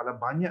sebab kalau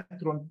banyak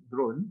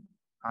drone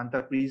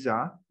hantar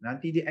pizza,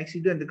 nanti dia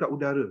accident dekat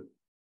udara.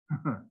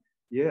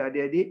 Ya,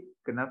 adik-adik,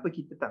 kenapa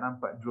kita tak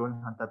nampak drone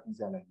hantar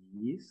pizza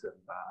lagi?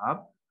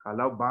 Sebab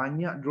kalau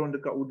banyak drone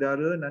dekat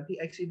udara, nanti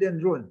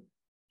accident drone.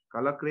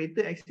 Kalau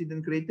kereta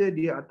accident kereta,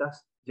 dia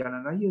atas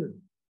jalan raya.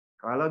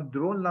 Kalau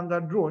drone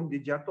langgar drone,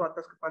 dia jatuh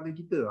atas kepala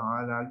kita.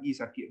 Lagi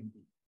sakit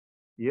nanti.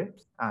 Ya,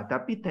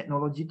 tapi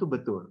teknologi tu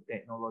betul.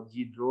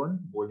 Teknologi drone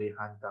boleh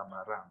hantar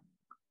barang.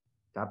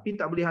 Tapi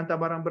tak boleh hantar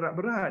barang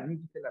berat-berat. Ni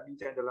kita nak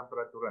bincang dalam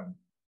peraturan.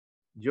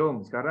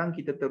 Jom, sekarang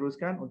kita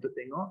teruskan untuk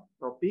tengok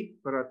topik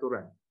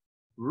peraturan.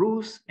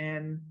 Rules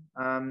and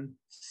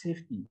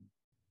safety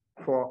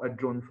for a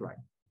drone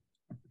flight.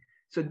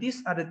 So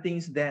these are the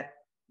things that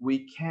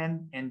we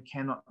can and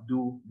cannot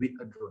do with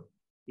a drone.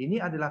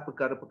 Ini adalah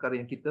perkara-perkara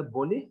yang kita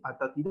boleh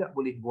atau tidak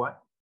boleh buat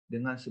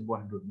dengan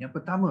sebuah drone. Yang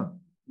pertama,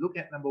 look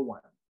at number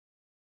 1.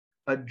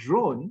 A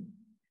drone,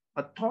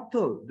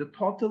 the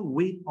total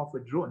weight of a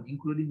drone,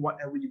 including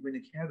whatever you're going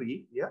to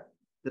carry,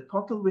 the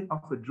total weight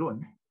of a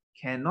drone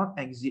cannot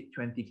exceed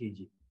 20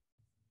 kg.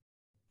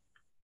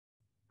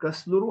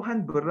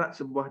 Keseluruhan berat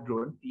sebuah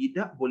drone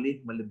tidak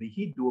boleh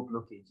melebihi 20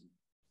 kg.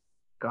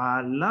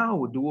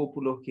 Kalau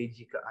 20 kg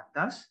ke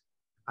atas,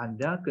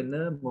 anda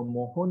kena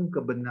memohon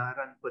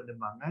kebenaran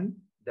penerbangan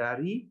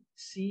dari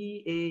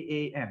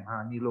CAAM.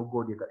 Ni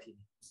logo dia kat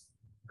sini.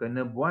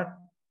 Kena buat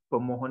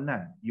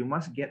permohonan. You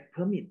must get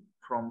permit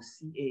from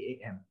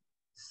CAAM,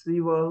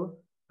 Civil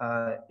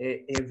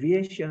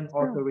Aviation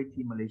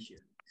Authority Malaysia,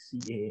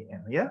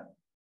 CAAM ya.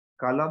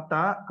 Kalau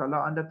tak,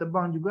 kalau anda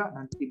terbang juga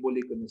nanti boleh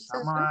kena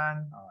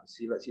saman,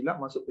 silap-silap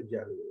masuk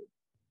penjara.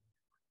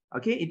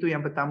 Okey, itu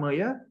yang pertama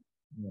ya.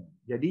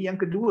 Jadi yang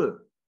kedua,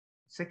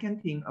 second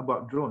thing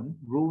about drone,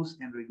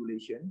 rules and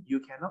regulation, you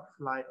cannot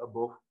fly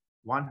above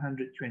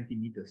 120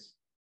 meters.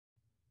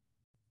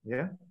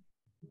 Yeah.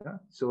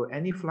 So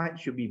any flight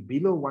should be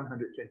below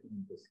 120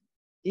 meters.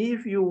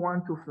 If you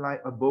want to fly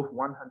above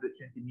 120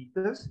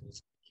 meters,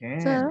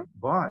 can,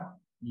 but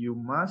you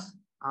must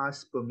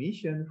ask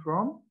permission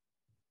from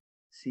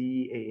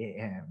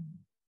CAAM.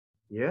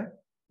 Yeah.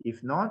 If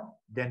not,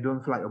 then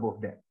don't fly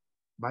above that.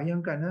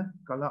 Bayangkan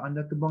kalau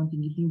anda terbang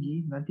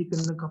tinggi-tinggi, nanti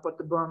kena kapal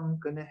terbang,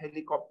 kena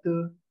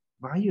helikopter,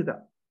 bahaya tak?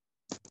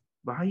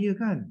 Bahaya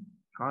kan?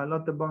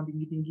 Kalau terbang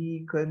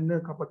tinggi-tinggi, kena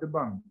kapal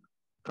terbang.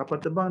 Kapal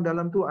terbang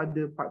dalam tu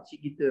ada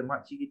pakcik kita,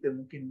 makcik kita,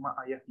 mungkin mak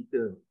ayah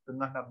kita,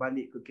 tengah nak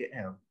balik ke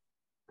KL.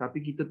 Tapi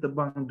kita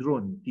terbang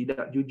drone,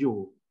 tidak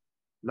jujur.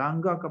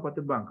 Langgar kapal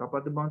terbang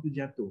tu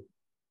jatuh.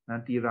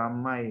 Nanti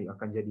ramai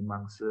akan jadi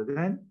mangsa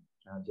kan?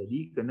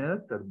 Jadi kena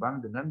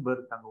terbang dengan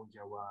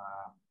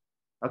bertanggungjawab.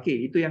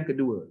 Okay, itu yang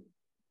kedua.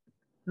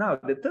 Now,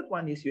 the third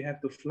one is you have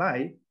to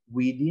fly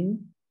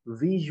within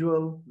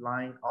visual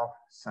line of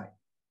sight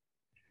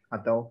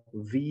atau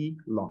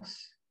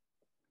VLOS.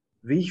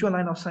 Visual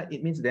line of sight,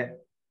 it means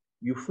that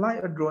you fly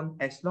a drone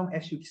as long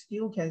as you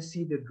still can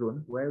see the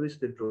drone. Where is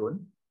the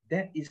drone?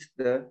 That is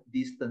the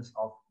distance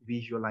of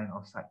visual line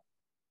of sight.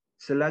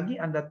 Selagi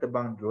anda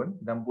terbang drone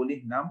dan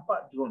boleh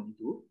nampak drone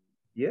itu,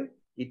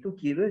 itu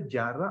kira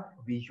jarak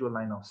visual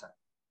line of sight.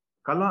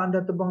 Kalau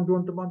anda terbang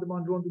drone tu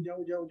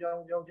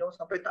jauh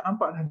sampai tak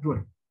nampak dah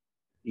drone,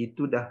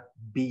 itu dah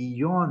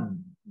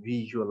beyond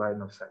visual line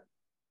of sight.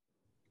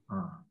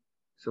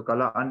 So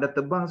kalau anda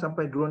terbang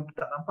sampai drone tu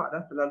tak nampak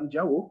dah terlalu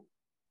jauh,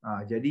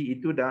 jadi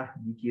itu dah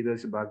dikira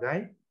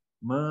sebagai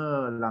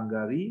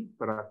melanggari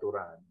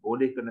peraturan.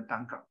 Boleh kena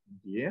tangkap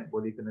nanti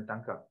boleh kena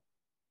tangkap.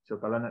 So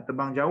kalau nak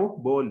terbang jauh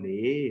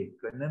boleh,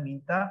 kena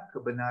minta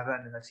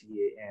kebenaran dengan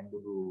CAM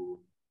dulu.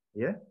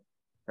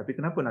 Tapi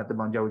kenapa nak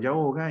terbang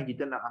jauh-jauh kan?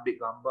 Kita nak ambil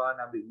gambar,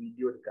 nak ambil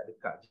video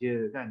dekat-dekat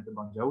je kan.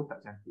 Terbang jauh tak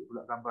cantik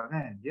pula gambar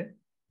kan.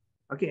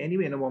 Okay,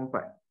 anyway, nombor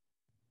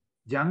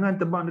 4. Jangan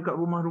terbang dekat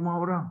rumah-rumah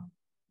orang.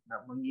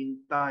 Nak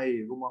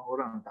mengintai rumah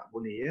orang tak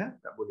boleh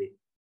tak boleh.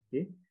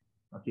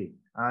 Okay.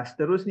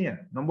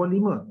 Seterusnya, nombor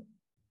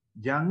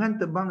 5. Jangan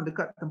terbang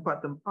dekat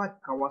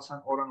tempat-tempat kawasan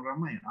orang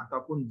ramai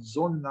ataupun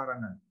zon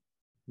larangan.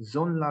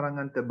 Zon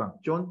larangan terbang.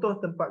 Contoh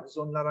tempat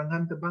zon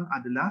larangan terbang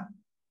adalah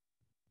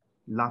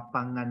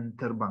lapangan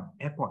terbang,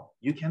 airport.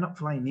 You cannot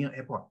fly near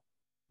airport.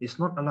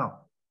 It's not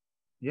allowed.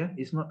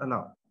 It's not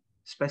allowed.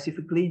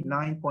 Specifically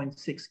 9.6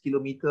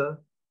 kilometer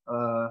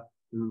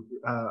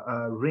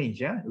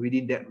range.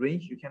 Within that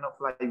range, you cannot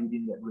fly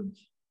within that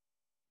range.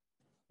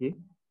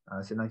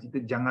 Senang cerita,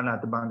 janganlah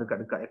terbang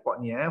dekat-dekat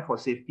airport ni for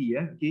safety.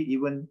 Okay,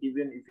 even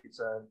if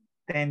it's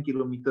 10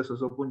 kilometers or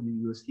so pun,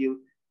 you will still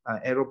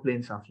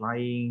aeroplanes are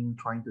flying,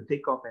 trying to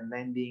take off and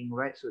landing,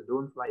 right? So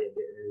don't fly at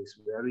that. It's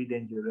very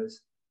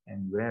dangerous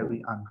and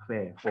very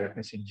unfair for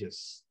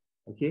passengers.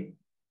 Okay.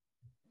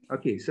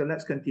 Okay, so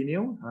let's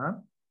continue.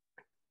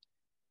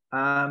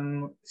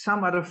 Some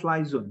other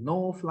fly zone,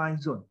 no fly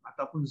zone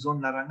ataupun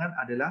zon larangan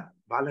adalah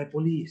balai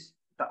polis.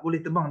 Tak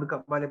boleh terbang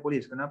dekat balai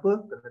polis.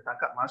 Kenapa? Kena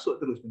tangkap,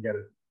 masuk terus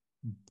penjara.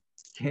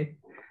 Okay.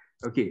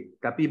 Okay,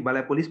 tapi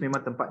balai polis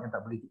memang tempat yang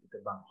tak boleh kita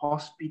terbang.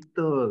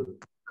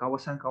 Hospital,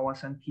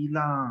 kawasan-kawasan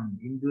kilang,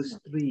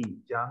 industri,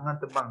 jangan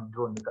terbang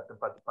drone dekat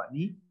tempat-tempat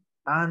ni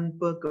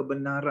tanpa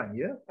kebenaran,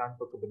 ya,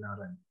 tanpa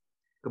kebenaran.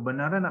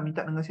 Kebenaran nak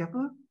minta dengan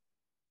siapa?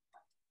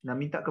 Nak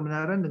minta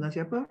kebenaran dengan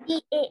siapa?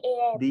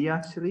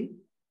 Dia Sri?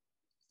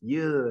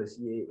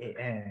 Yes,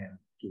 CAAM.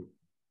 Okay.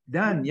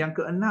 Dan yang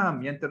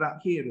keenam, yang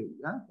terakhir,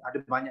 ada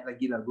banyak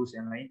lagi lah rules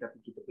yang lain,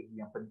 tapi kita pergi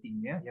yang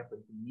penting, ya. Yang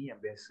penting ni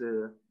yang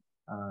biasa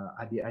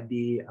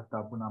adik-adik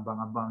ataupun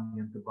abang-abang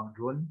yang terbang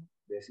drone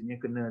biasanya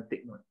kena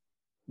take note.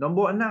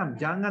 Nombor 6,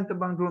 jangan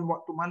terbang drone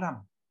waktu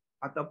malam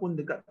ataupun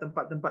dekat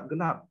tempat-tempat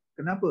gelap.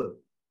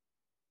 Kenapa?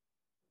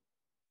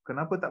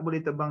 Kenapa tak boleh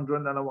terbang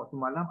drone dalam waktu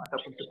malam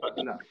ataupun tempat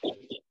gelap?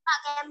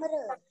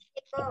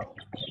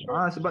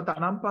 Sebab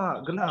tak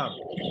nampak, gelap.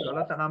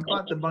 Kalau tak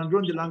nampak, terbang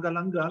drone je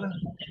langgar-langgar lah.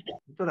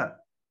 Betul tak?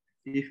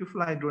 If you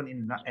fly drone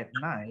at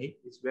night,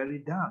 it's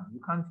very dark.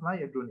 You can't fly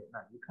a drone at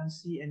night. You can't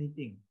see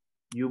anything.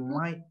 You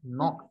might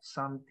knock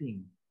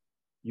something.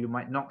 You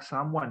might knock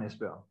someone as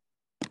well.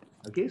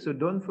 Okay, so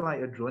don't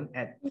fly a drone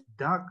at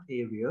dark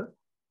area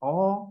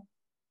or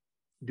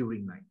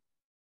during night.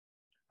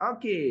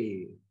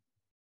 Okay.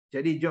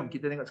 Jadi jom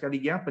kita tengok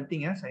sekali lagi,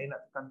 penting ya. Saya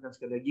nak tekankan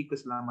sekali lagi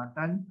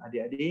keselamatan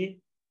adik-adik.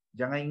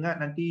 Jangan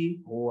ingat nanti,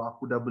 oh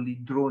aku dah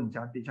beli drone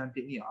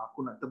cantik-cantik ni,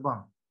 aku nak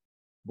terbang.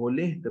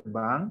 Boleh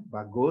terbang,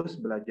 bagus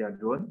belajar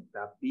drone,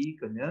 tapi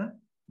kena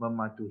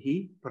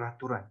mematuhi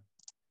peraturan.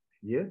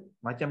 Ya,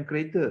 macam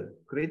kereta.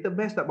 Kereta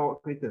best tak bawa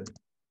kereta.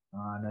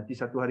 Nanti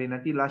satu hari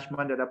nanti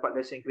Lashman dah dapat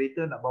lesen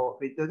kereta, nak bawa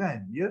kereta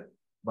kan? Ya,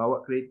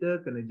 bawa kereta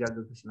kena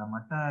jaga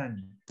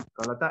keselamatan.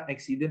 Kalau tak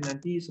accident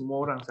nanti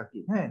semua orang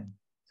sakit kan?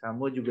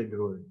 Sama juga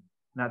drone.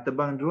 Nak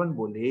terbang drone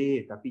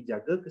boleh, tapi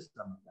jaga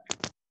keselamatan.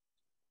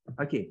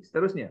 Okey,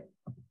 seterusnya.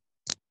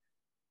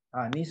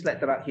 Ni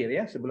slide terakhir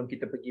ya, sebelum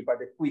kita pergi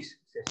pada quiz,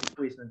 sesi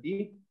quiz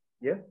nanti.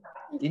 Ya,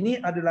 ini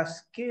adalah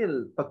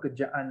skill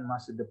pekerjaan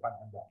masa depan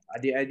anda.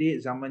 Adik-adik,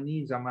 zaman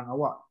ni zaman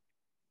awak.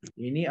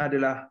 Ini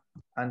adalah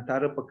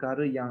antara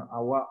perkara yang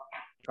awak,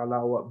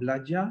 kalau awak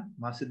belajar,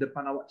 masa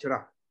depan awak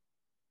cerah.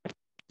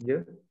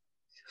 Ya,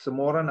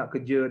 semua orang nak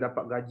kerja,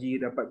 dapat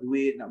gaji, dapat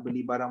duit, nak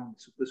beli barang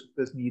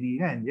suka-suka sendiri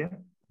kan, ya.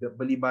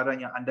 Beli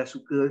barang yang anda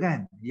suka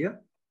kan, ya.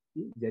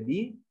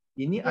 Jadi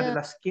ini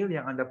adalah skill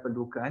yang anda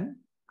perlukan.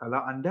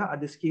 Kalau anda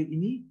ada skill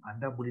ini,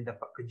 anda boleh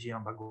dapat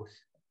kerja yang bagus.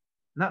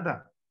 Nak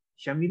tak?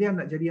 Syamilia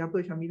nak jadi apa?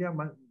 Syamilia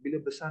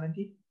bila besar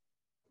nanti?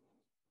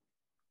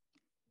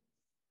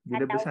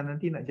 Bila besar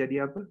nanti nak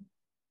jadi apa?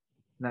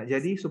 Nak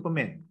jadi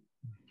Superman?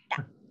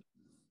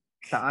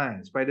 Tak kan?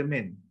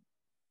 Spiderman?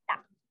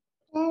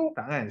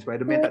 Tak kan?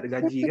 Spiderman tak ada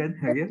gaji kan?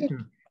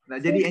 Nak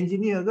jadi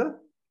engineer ke?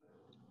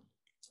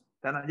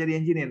 Tak nak jadi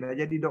engineer, nak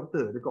jadi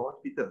doktor dekat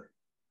hospital.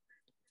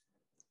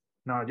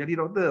 Nah, jadi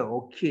doktor.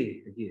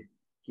 Okay.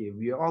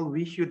 We all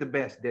wish you the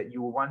best that you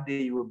one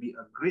day you will be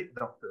a great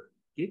doctor.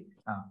 Okay.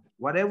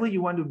 Whatever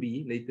you want to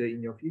be later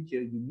in your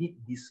future, you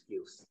need these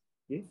skills.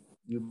 Okay.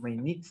 You may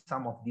need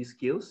some of these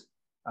skills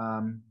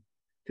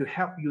to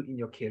help you in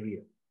your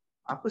career.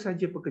 Apa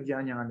saja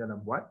pekerjaan yang anda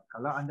nak buat,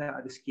 kalau anda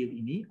ada skill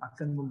ini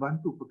akan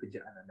membantu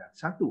pekerjaan anda.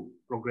 Satu,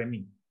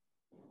 programming.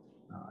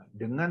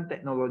 Dengan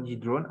teknologi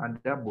drone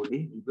anda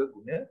boleh juga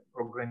guna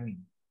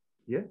programming.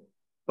 Ya.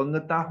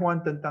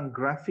 Pengetahuan tentang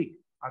grafik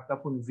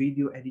ataupun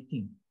video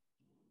editing.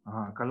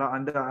 Kalau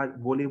anda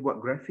boleh buat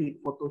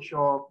grafik,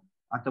 Photoshop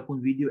ataupun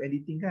video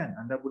editing kan,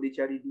 anda boleh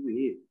cari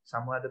duit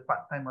sama ada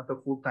part time atau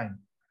full time.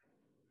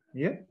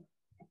 Ya.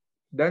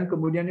 Dan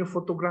kemudiannya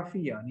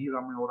fotografi, ni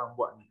ramai orang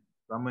buat ni.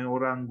 Ramai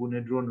orang guna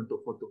drone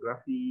untuk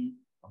fotografi,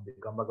 ambil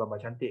gambar-gambar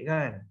cantik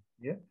kan,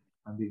 ya.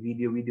 Ambil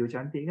video-video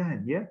cantik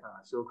kan, ya.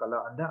 So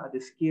kalau anda ada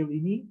skill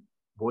ini,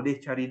 boleh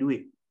cari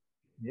duit.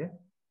 Ya.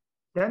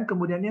 Dan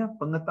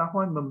kemudiannya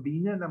pengetahuan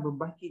membina dan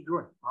membaiki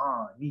drone.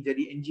 Ni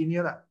jadi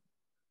engineer lah.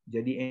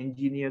 Jadi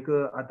engineer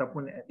ke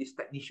ataupun at least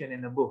technician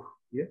and above,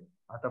 ya.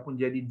 Ataupun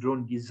jadi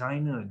drone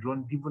designer,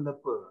 drone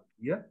developer,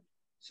 ya.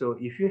 So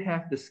if you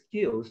have the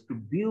skills to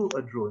build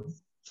a drone,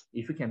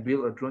 if you can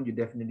build a drone, you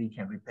definitely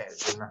can repair a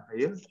drone lah,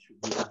 ya. Should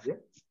be lah, ya.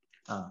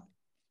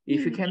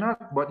 If you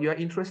cannot, but you are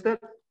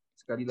interested,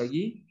 sekali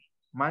lagi,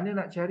 mana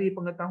nak cari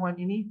pengetahuan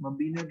ini,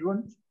 membina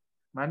drone?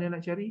 Mana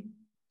nak cari?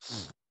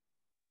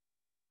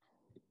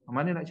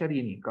 Mana nak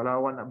cari ni?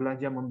 Kalau awak nak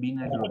belajar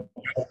membina drone,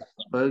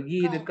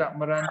 pergi dekat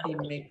Meranti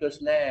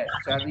Makers Lab,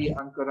 cari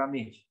Uncle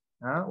Ramesh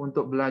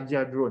untuk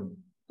belajar drone,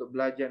 untuk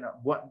belajar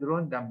nak buat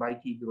drone dan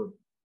baiki drone.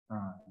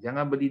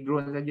 Jangan beli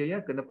drone saja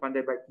ya, kena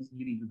pandai baiki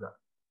sendiri juga.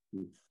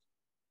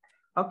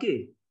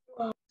 Okey.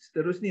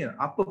 Seterusnya,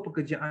 apa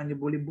pekerjaan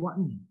yang boleh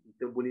buat ni?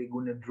 Kita boleh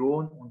guna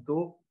drone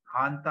untuk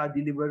hantar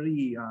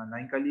delivery,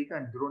 lain kali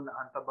kan drone nak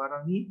hantar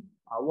barang ni,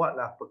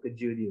 awaklah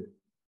pekerja dia.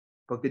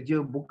 Pekerja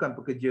bukan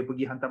pekerja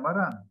pergi hantar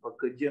barang,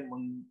 pekerja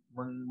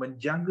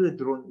menjaga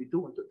drone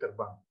itu untuk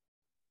terbang.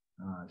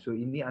 So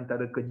ini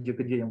antara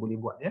kerja-kerja yang boleh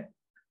buat ya.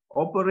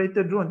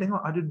 Operator drone,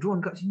 tengok ada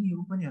drone kat sini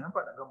rupanya.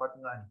 Nampak tak gambar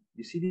tengah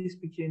ni? You see this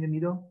picture in the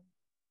middle?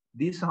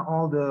 These are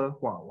all the,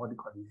 wow, what do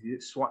you call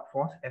this? SWAT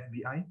force,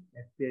 FBI.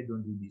 FBI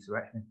don't do this,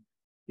 right?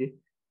 Okay.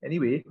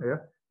 Anyway,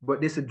 yeah,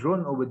 but there's a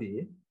drone over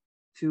there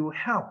to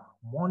help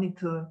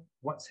monitor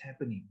what's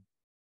happening,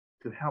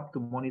 to help to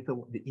monitor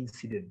the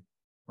incident,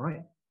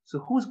 right?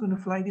 So who's going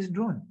to fly this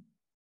drone?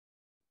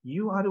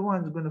 You are the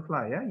one who's going to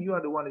fly, yeah? You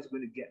are the one who's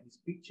going to get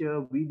this picture,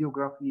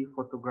 videography,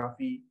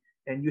 photography,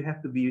 and you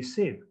have to be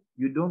safe.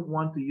 You don't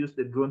want to use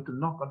the drone to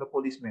knock on the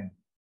policeman,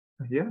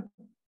 yeah?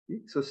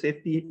 So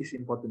safety is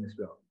important as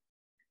well.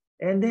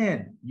 And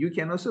then you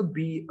can also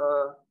be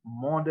a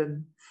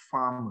modern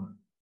farmer.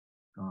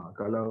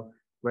 Kalau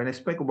when I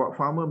speak about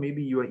farmer,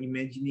 maybe you are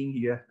imagining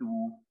you have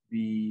to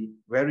be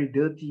very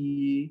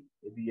dirty,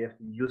 maybe you have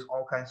to use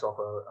all kinds of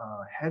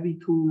heavy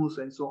tools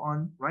and so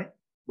on, right?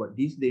 But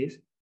these days,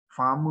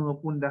 farmer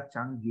pun dah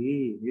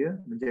canggih, ya.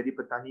 Menjadi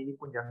petani ni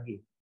pun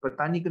canggih.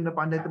 Petani kena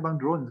pandai terbang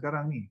drone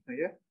sekarang ni,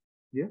 ya.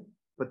 Ya.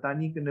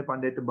 Petani kena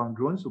pandai terbang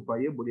drone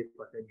supaya boleh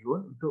pakai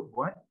drone untuk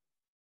buat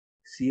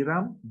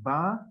siram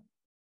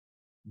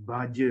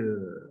baja,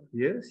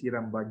 ya,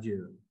 siram baja.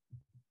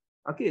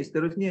 Okey,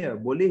 seterusnya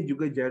boleh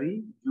juga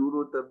jari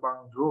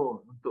juruterbang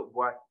drone untuk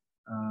buat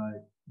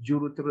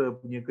jurutera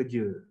punya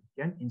kerja,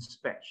 kan?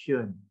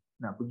 Inspection,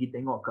 nak pergi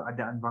tengok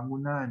keadaan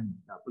bangunan,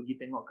 nak pergi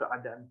tengok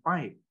keadaan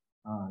pipe.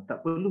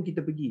 Tak perlu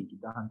kita pergi,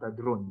 kita hantar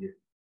drone je.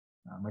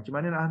 Macam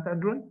mana nak hantar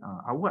drone?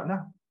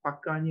 Awaklah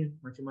pakarnya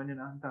macam mana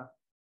nak hantar.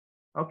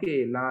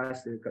 Okey,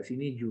 last kat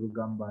sini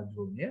jurugambar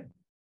drone ya.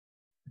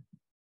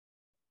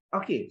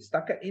 Okey,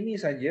 setakat ini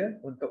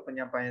saja untuk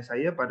penyampaian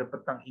saya pada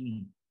petang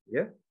ini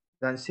ya.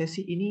 Dan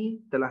sesi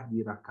ini telah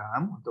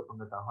dirakam untuk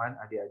pengetahuan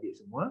adik-adik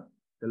semua,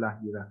 telah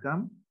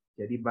dirakam.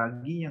 Jadi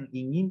bagi yang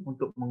ingin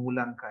untuk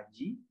mengulang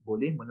kaji,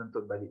 boleh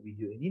menonton balik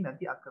video ini,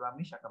 nanti Uncle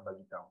Ramesh akan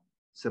bagi tahu.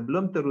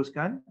 Sebelum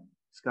teruskan,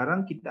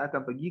 sekarang kita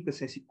akan pergi ke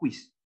sesi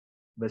quiz.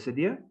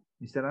 Bersedia?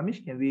 Mr.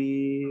 Ramesh,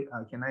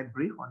 can I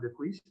brief on the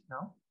quiz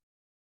now?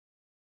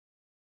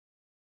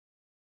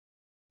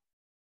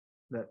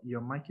 That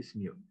your mic is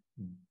mute.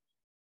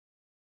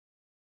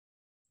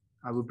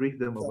 I will brief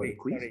them over the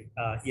quiz.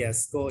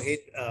 Yes, go ahead,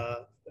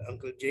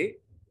 Uncle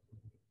J.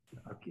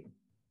 Okay.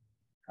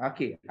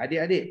 Okay,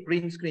 adik-adik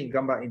print screen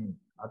gambar ini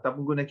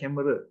ataupun guna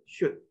kamera,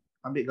 shoot,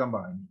 ambil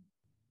gambar ini.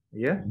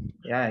 Ya.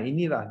 Ya,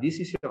 inilah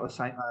this is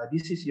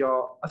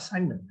your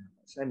assignment.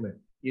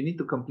 You need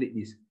to complete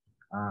this.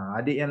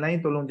 Adik yang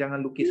lain tolong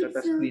jangan lukis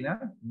atas skrin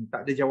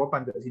tak ada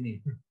jawapan kat sini.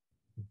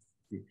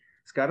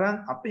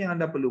 Sekarang apa yang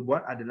anda perlu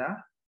buat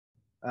adalah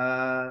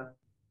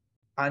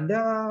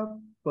anda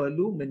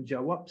perlu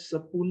menjawab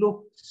 10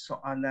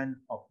 soalan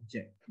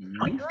objektif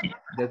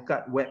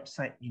dekat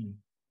website ini.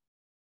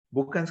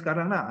 Bukan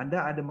sekarang lah,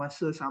 anda ada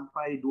masa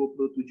sampai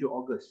 27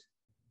 Ogos.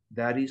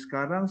 Dari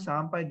sekarang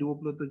sampai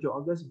 27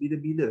 Ogos,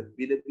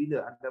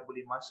 bila-bila anda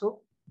boleh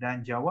masuk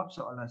dan jawab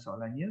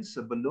soalan-soalannya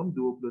sebelum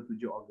 27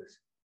 Ogos.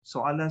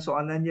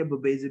 Soalan-soalannya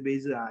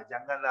berbeza-beza.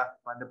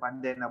 Janganlah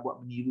pandai-pandai nak buat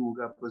meniru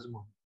ke apa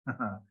semua.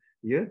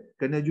 Ya,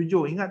 kena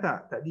jujur. Ingat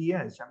tak? Tadi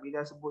kan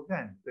Syamilah sebut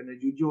kan, kena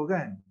jujur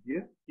kan?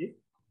 Ya,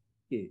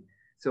 okay.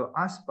 So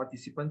ask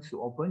participants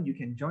to open. You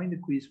can join the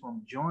quiz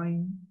from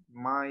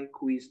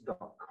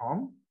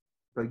joinmyquiz.com.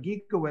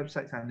 Pergi ke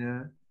website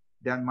sana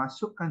dan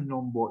masukkan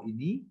nombor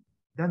ini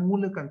dan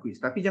mulakan quiz.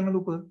 Tapi jangan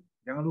lupa,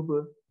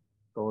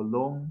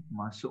 tolong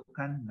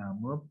masukkan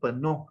nama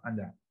penuh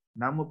anda.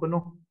 Nama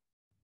penuh,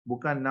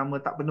 bukan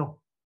nama tak penuh.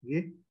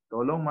 Okay?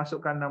 Tolong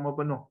masukkan nama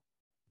penuh.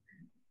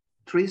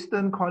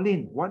 Tristan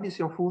Colin, what is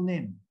your full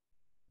name?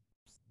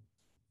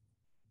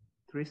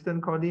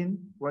 Tristan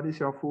Colin, what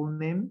is your full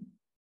name?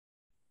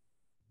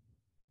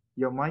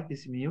 Your mic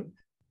is mute.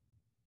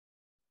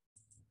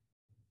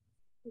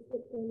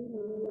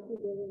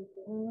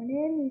 My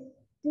name is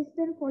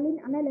Tristan Colin,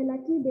 anak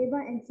lelaki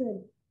Deva and son.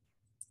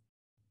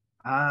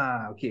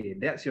 Okay,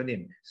 that's your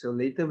name. So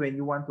later when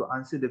you want to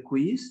answer the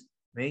quiz,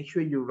 make sure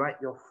you write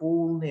your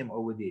full name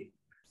over there.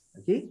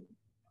 Okay?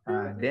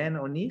 Then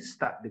only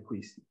start the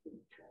quiz.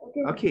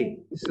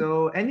 Okay,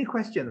 so any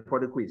question for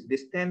the quiz?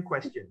 There's 10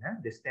 questions.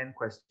 There's 10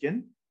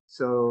 questions.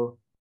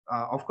 So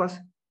of course,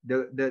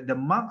 the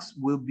marks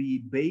will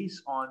be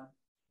based on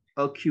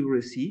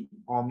accuracy,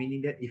 or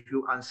meaning that if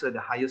you answer the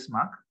highest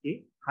mark,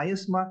 okay,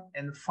 highest mark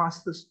and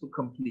fastest to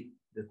complete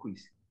the quiz,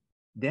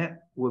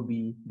 that will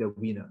be the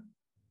winner.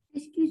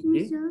 Excuse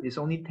me, sir. It's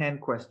only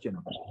 10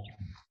 questions.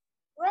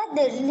 Where's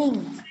the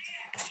link?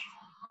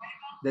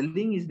 The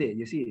link is there.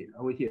 You see it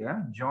over here.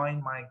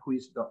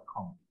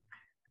 Joinmyquiz.com.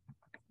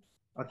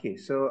 Okay,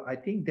 so I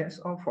think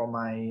that's all for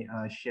my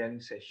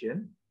sharing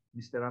session.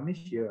 Mr.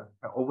 Ramesh,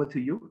 over to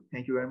you.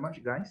 Thank you very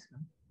much, guys.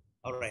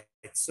 All right.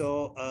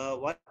 So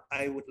what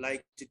I would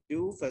like to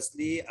do,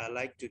 firstly, I'd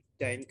like to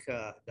thank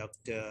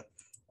Dr.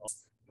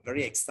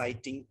 very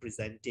exciting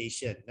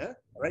presentation. I'd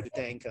like to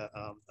thank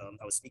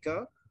our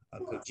speaker,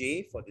 Uncle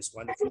Jay, for this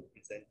wonderful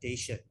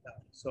presentation.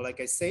 So like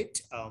I said,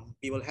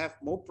 we will have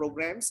more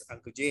programs.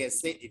 Uncle Jay has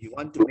said, if you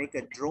want to make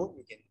a drone,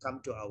 you can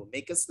come to our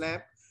Makers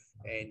Lab,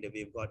 and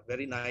we've got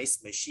very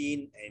nice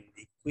machine and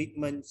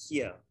equipment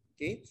here.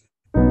 Okay,